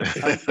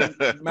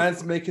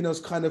 Man's making those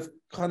kind of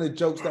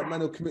jokes that man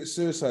will commit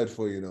suicide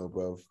for, you know,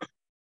 bro.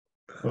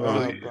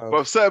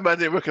 Bro, certain man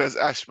didn't recognize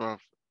Ash, bro.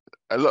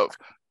 A lot,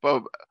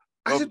 bro.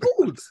 Ash is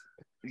bald.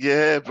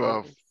 Yeah,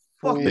 bro.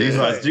 You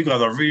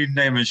guys are really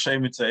naming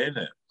shame into it,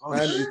 innit?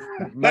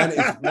 Man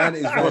is Van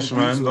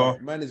Diesel.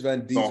 Man is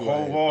Van Diesel. The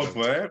whole world,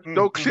 boy.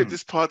 Don't clip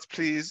this part,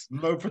 please.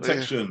 No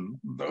protection.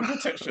 No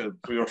protection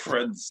for your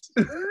friends.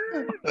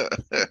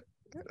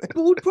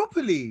 Bald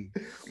properly.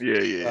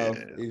 Yeah.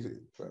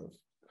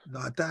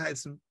 No,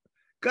 that's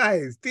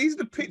guys. These are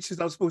the pictures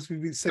I'm supposed to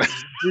be sending to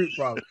the group,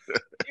 bro.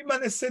 You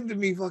man are sending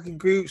me fucking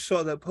group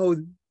shot that pose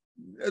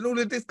and all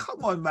of this.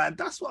 Come on, man.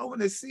 That's what I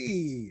want to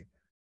see.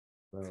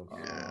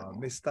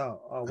 Missed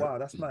out. Oh wow,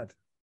 that's mad.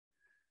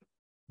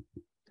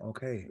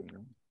 Okay.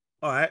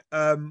 All right.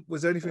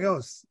 Was there anything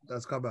else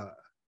that's come out?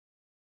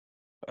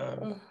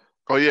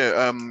 Oh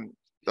yeah.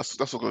 That's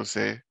what I'm gonna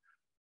say.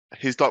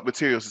 His Dark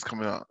Materials is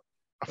coming out.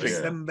 I think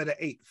December the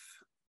 8th.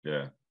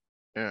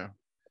 Yeah.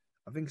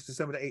 I think it's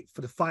December the 8th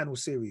for the final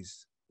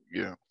series.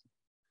 Yeah.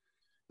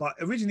 But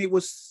originally it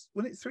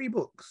wasn't it 3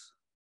 books?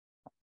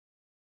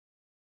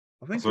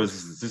 I think so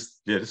this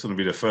is gonna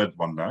be the 3rd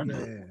one now.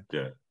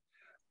 Yeah.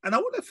 And I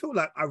want to feel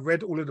like I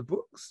read all of the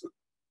books.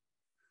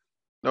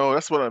 No,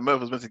 that's what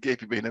Merv was meant to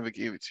give you, but he never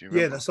gave it to you.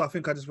 Remember? Yeah, so I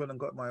think I just went and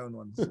got my own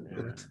ones. Have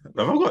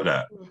I got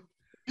that?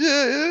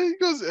 Yeah, he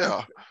goes,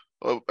 yeah.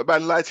 Oh, a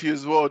man lied to you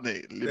as well,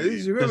 Nate. Yeah,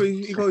 you remember,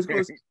 he goes,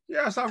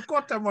 yes, I've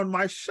got them on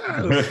my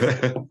shelf.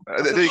 Then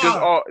he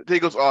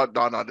goes, no,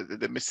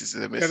 the missus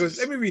and the missus. He goes,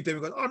 let me read them.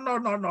 He goes, oh,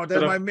 no,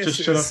 they're my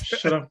missus.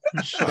 Shut up.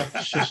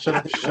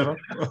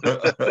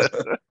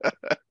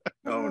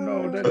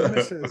 No, they're the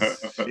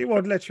missus. She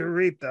won't let you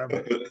read them.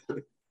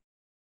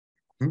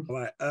 All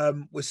right,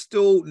 we're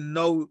still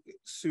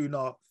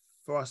sooner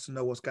for us to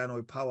know what's going on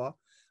with Power.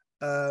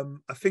 I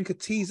think a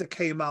teaser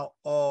came out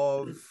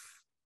of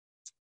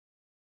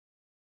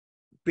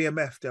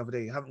BMF the other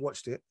day. I haven't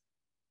watched it,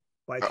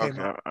 but it came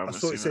out. I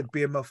saw it said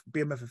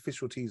BMF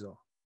official teaser.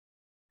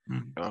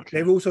 Okay.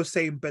 They're also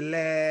saying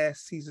Bel-Air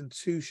season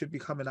 2 should be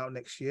coming out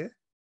next year.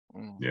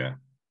 Yeah.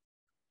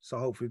 So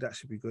hopefully that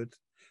should be good.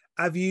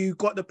 Have you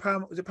got the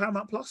Paramount? Is it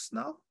Paramount Plus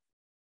now?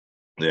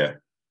 Yeah.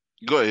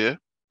 You got it,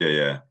 yeah?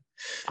 Yeah.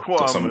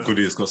 Got some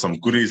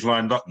goodies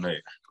lined up,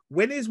 mate.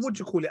 When is what do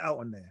you call it out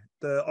on there?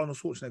 The Arnold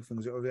Schwarzenegger thing,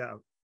 is it already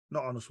out?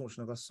 Not Arnold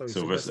Schwarzenegger, sorry.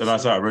 Sylvester,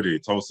 that's out already.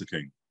 Tulsa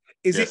King.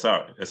 It's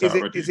out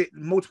already. Is it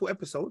multiple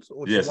episodes?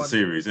 Or it's a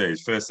series. Yeah,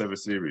 it's first ever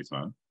series,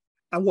 man.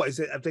 And what is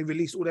it? Have they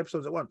released all the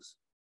episodes at once?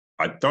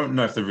 I don't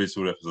know if they released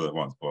all the episodes at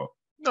once, but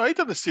no, he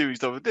done the series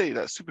the other day.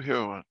 That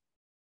superhero one.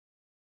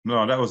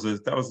 No, that was a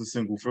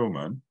single film,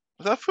 man.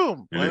 Was that a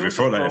film? Yeah, it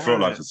felt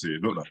like a series.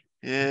 It looked like.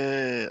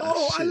 Yeah.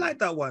 I like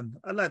that one.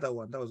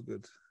 That was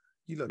good.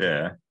 You look.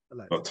 Yeah. I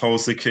like Got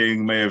Tulsa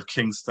King, Mayor of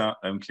Kingstown,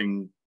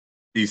 King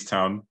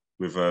Easttown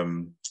with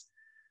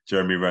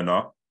Jeremy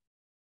Renner.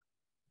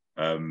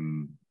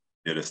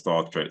 The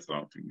Star Trek. So I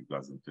don't think you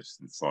guys are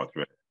interested in Star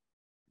Trek.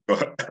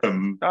 But,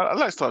 I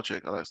like Star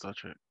Trek. No,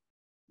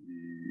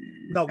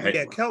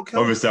 yeah, Kel.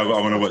 Obviously, I'm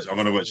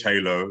gonna watch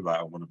Halo. Like,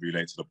 I want to be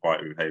late to the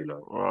party with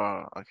Halo.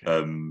 Wow.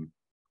 Okay.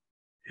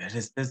 Yeah,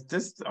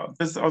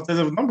 there's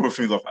a number of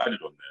things I've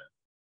added on there.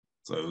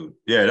 So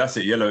yeah, that's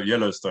it.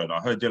 Yellowstone. I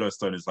heard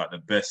Yellowstone is like the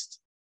best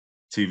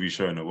TV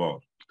show in the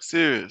world.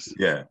 Serious?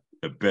 Yeah,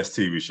 the best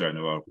TV show in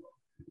the world.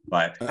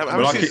 Like,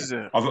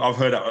 I've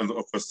heard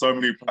that for so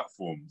many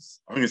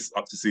platforms. I think it's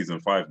up to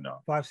season 5 now.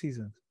 5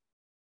 seasons.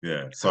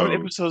 Yeah. So how many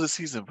episodes a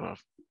season, bro?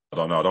 I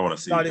don't know. I don't want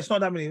to see No, it. it's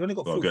not that many. They've only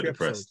got I'll 43 get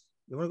depressed. episodes.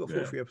 They've only got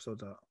 43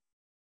 episodes out.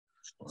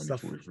 Only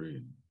Stuff.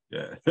 43.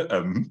 Yeah.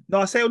 No,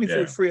 I say only Yeah.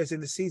 43 as in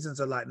the seasons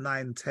are like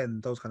 9,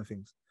 10, those kind of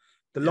things.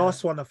 The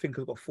last one I think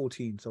has got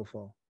 14 so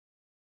far.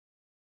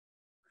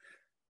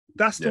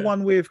 That's the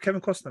one with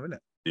Kevin Costner, isn't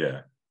it?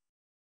 Yeah.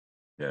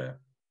 Yeah.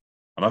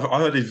 And I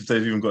heard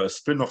they've even got a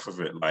spin-off of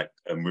it, like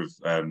with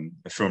a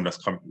film that's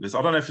come. I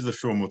don't know if it's a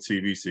film or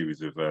TV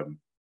series with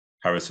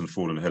Harrison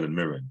Ford and Helen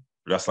Mirren,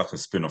 but that's like a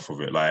spin-off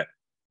of it. Like,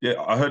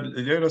 yeah, I heard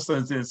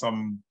Yellowstone's doing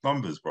some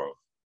numbers, bro.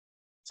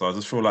 So I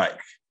just feel like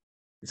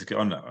need to get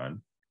on that,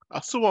 man. I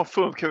saw one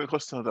film of Kevin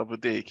Costner the other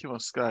day. It came on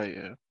Sky,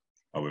 yeah.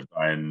 Oh, with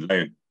Diane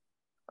Lane.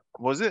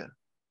 Was it?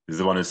 Is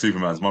the one with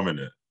Superman's mum in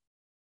it?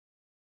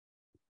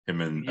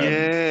 Him and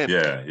yeah.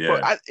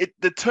 But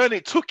the turn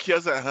it took you, I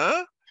was like,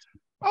 huh?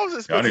 I was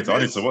expecting I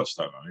need to watch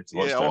that, man. I need to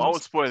watch that. I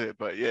won't spoil it,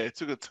 but yeah, it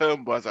took a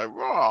turn, but I was like,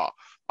 raw.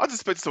 I was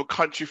expecting some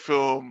country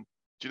film.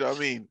 Do you know what I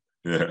mean?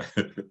 Yeah.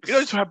 You know,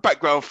 just have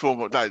background film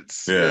like that.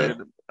 Yeah.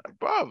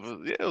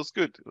 Bruv, yeah, it was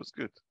good. It was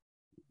good.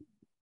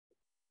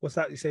 What's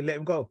that? You say let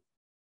him go?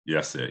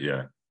 Yes,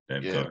 yeah.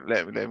 Let him go.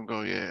 Let him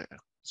go, yeah.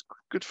 It's a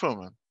good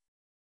film, man.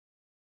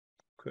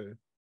 Okay.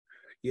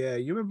 Yeah,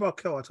 you remember,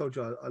 Kel, I told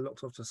you I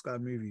locked off the Sky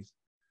Movies.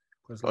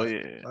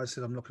 I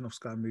said I'm locking off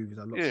Sky Movies.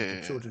 I locked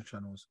off the children's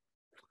channels.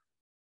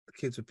 The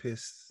kids were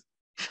pissed.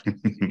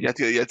 You had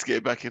to get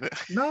it back in it.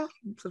 No, I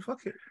said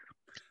fuck it.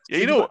 Yeah,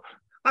 you know what?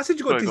 I said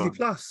you got Disney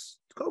Plus.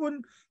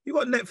 You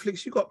got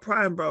Netflix, you got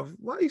Prime, bro.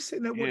 Why are you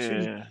sitting there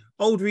watching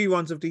old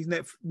reruns of these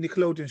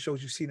Nickelodeon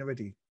shows you've seen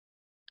already?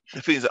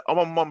 The thing is that on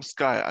my mum's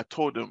Sky, I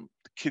told them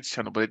the kids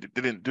channel, but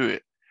they didn't do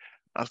it.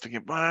 I was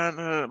thinking, man,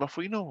 I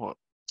thought, you know what?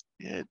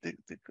 Yeah,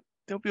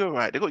 they'll be all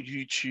right. They got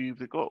YouTube.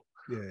 They got,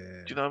 do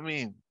you know what I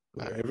mean?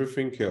 Like,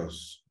 everything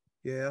else.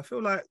 Yeah, I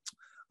feel like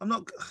I'm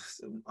not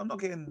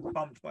getting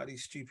bumped by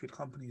these stupid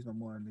companies no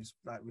more, and it's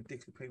like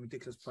paying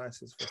ridiculous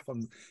prices for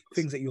fun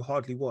things that you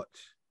hardly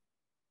watch.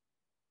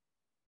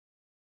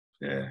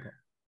 Yeah.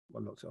 I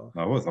locked it off.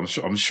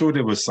 I'm sure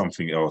there was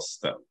something else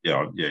that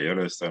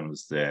Yellowstone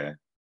was there.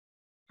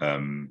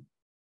 Hold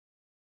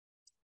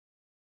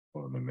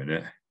on a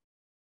minute.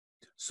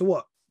 So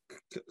what?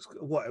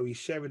 What are we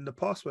sharing the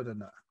password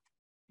and that?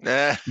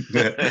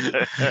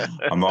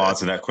 I'm not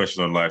answering that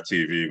question on live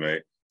TV,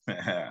 mate.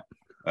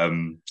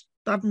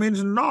 That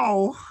means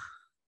no.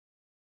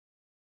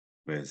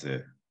 Where is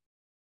it?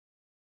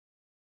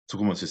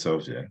 Talk amongst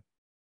yourselves, yeah.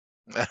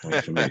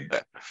 Wait for me.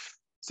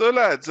 So,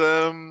 lads,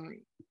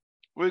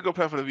 where you go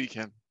plan for the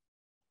weekend?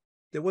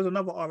 There was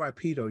another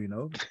RIP though, you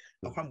know.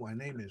 I can't remember what her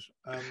name is.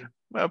 Pardon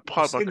my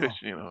question,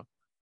 you know.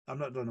 I'm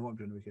not doing what I'm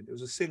doing the weekend. It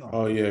was a singer.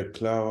 Oh yeah,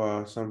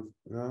 Clara.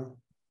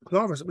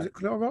 Clara, was it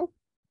Clara?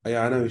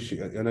 Yeah, I know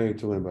you're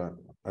talking about.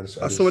 I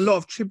saw a lot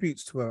of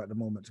tributes to her at the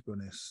moment, to be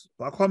honest.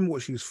 But I can't remember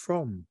what she was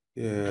from.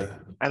 Yeah.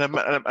 And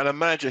a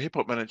manager, hip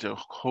hop manager,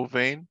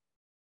 Hovain.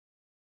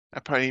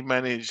 Apparently he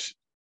managed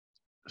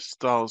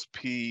Styles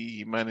P,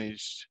 he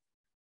managed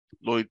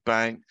Lloyd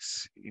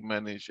Banks, he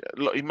managed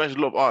a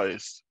lot of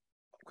artists.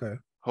 Okay.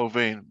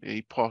 Hovain,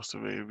 he passed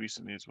away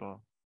recently as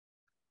well.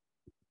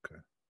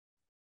 Okay.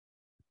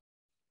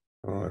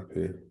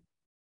 R.I.P.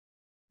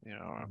 Yeah,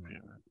 R.I.P.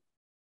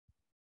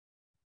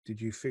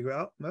 Did you figure it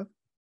out? No.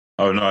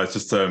 Oh no, it's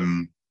just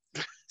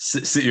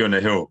City on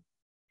the Hill.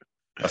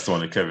 That's the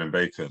one with Kevin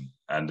Bacon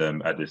and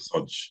Addis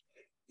Hodge.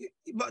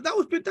 But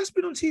that's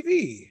been on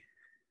TV.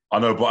 I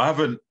know, but I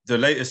haven't. The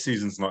latest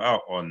season's not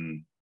out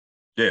on.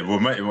 Yeah,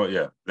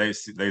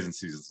 latest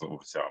season's not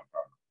obviously out.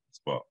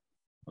 But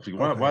I think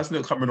why isn't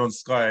it coming on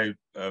Sky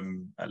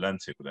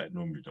Atlantic that it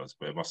normally does?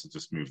 But it must have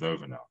just moved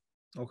over now.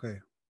 Okay.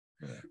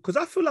 Because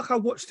I feel like I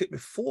watched it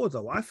before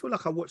though. I feel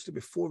like I watched it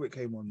before it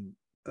came on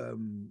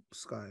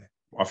Sky.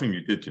 I think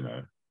you did, you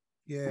know.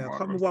 Yeah, I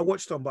can't remember what I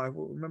watched on, but I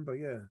remember,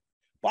 yeah.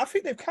 But I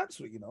think they've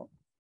cancelled it, you know.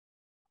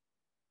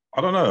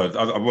 I don't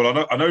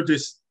know. I know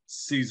this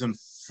season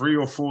 3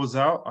 or 4's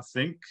out, I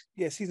think.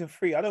 Yeah, season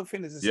 3. I don't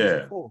think there's a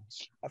season 4.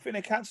 I think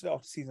they cancelled it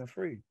after season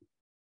 3.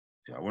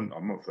 Yeah,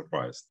 I'm not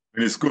surprised. I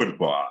mean, it's good,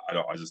 but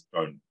I just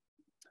don't.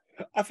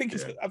 I think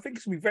it's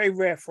gonna be very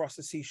rare for us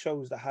to see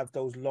shows that have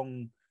those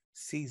long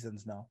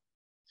seasons now.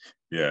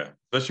 Yeah,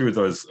 especially with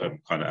those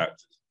kind of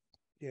actors.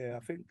 Yeah, I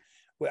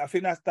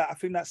think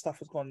that stuff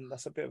has gone.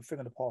 That's a bit of a thing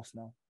of the past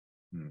now.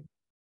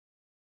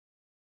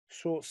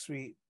 Short,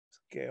 sweet,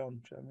 get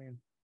on. Do you know what I mean?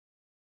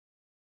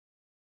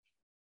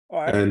 All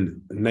right.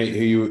 And Nate,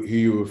 who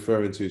you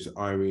referring to is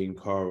Irene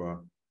Cara.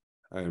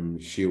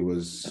 She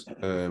was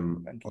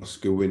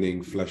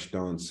Oscar-winning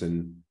Flashdance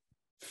and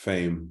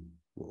Fame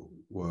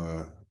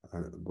were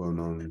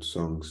well-known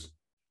songs.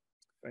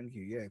 Thank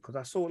you. Yeah, because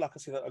I saw, like I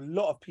said, a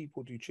lot of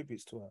people do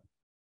tributes to her.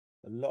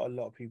 A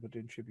lot of people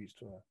doing tributes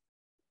to her.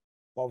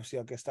 But obviously,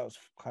 I guess that was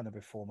kind of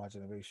before my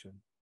generation.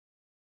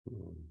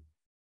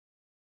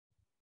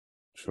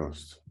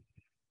 Trust.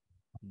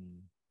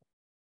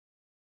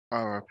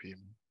 R.I.P.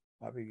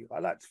 I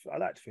liked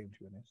Fame, to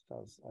be honest.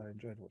 I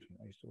enjoyed watching.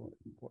 I used to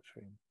watch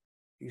Fame.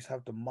 I used to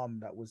have the mum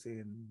that was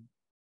in.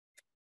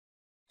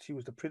 She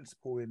was the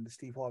principal in the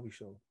Steve Harvey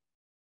show.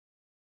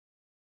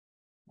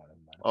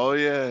 Oh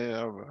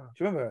yeah, bro. Do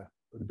you remember her?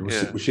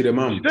 Was she their She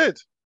mum? did.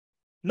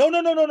 No.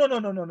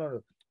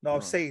 No,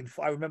 I'm saying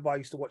I remember I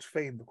used to watch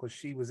Fame because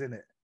she was in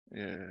it.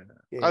 Yeah.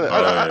 Yeah,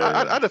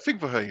 I had a thing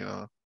for her, you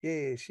know.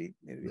 yeah, she.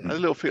 I had a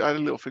little thing. I had a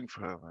little thing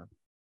for her, man.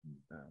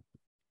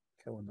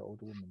 Killing the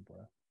older woman,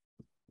 bro.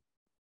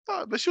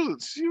 No, but she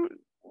was.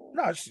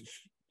 No,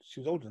 she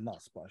was older than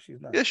us, but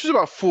she's not. Yeah, she was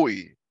about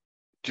 40.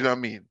 Do you know what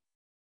I mean?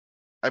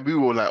 And we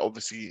were like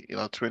obviously in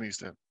our 20s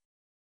then.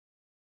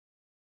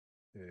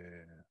 Yeah.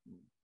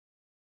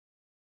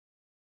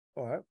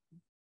 All right.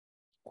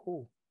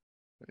 Cool.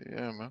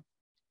 Yeah, man.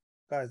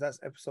 Guys, that's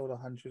episode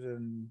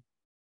 169.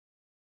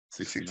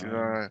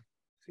 69.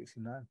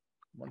 69.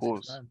 Pause.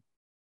 169.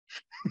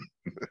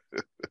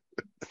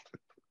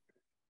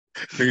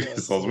 I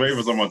was waiting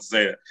for someone to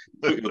say it.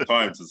 Took your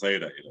time to say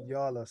that.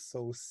 Y'all are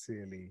so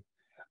silly.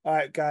 All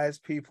right, guys,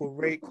 people,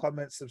 rate,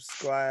 comment,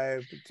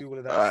 subscribe, do all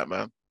of that. All right,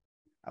 man.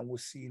 And we'll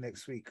see you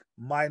next week.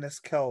 Minus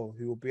Kel,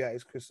 who will be at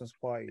his Christmas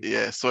party.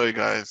 Yeah, sorry,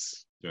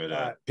 guys. Do that.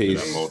 All right.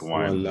 Peace. Mulled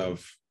wine. One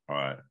love. All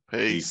right.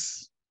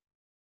 Peace.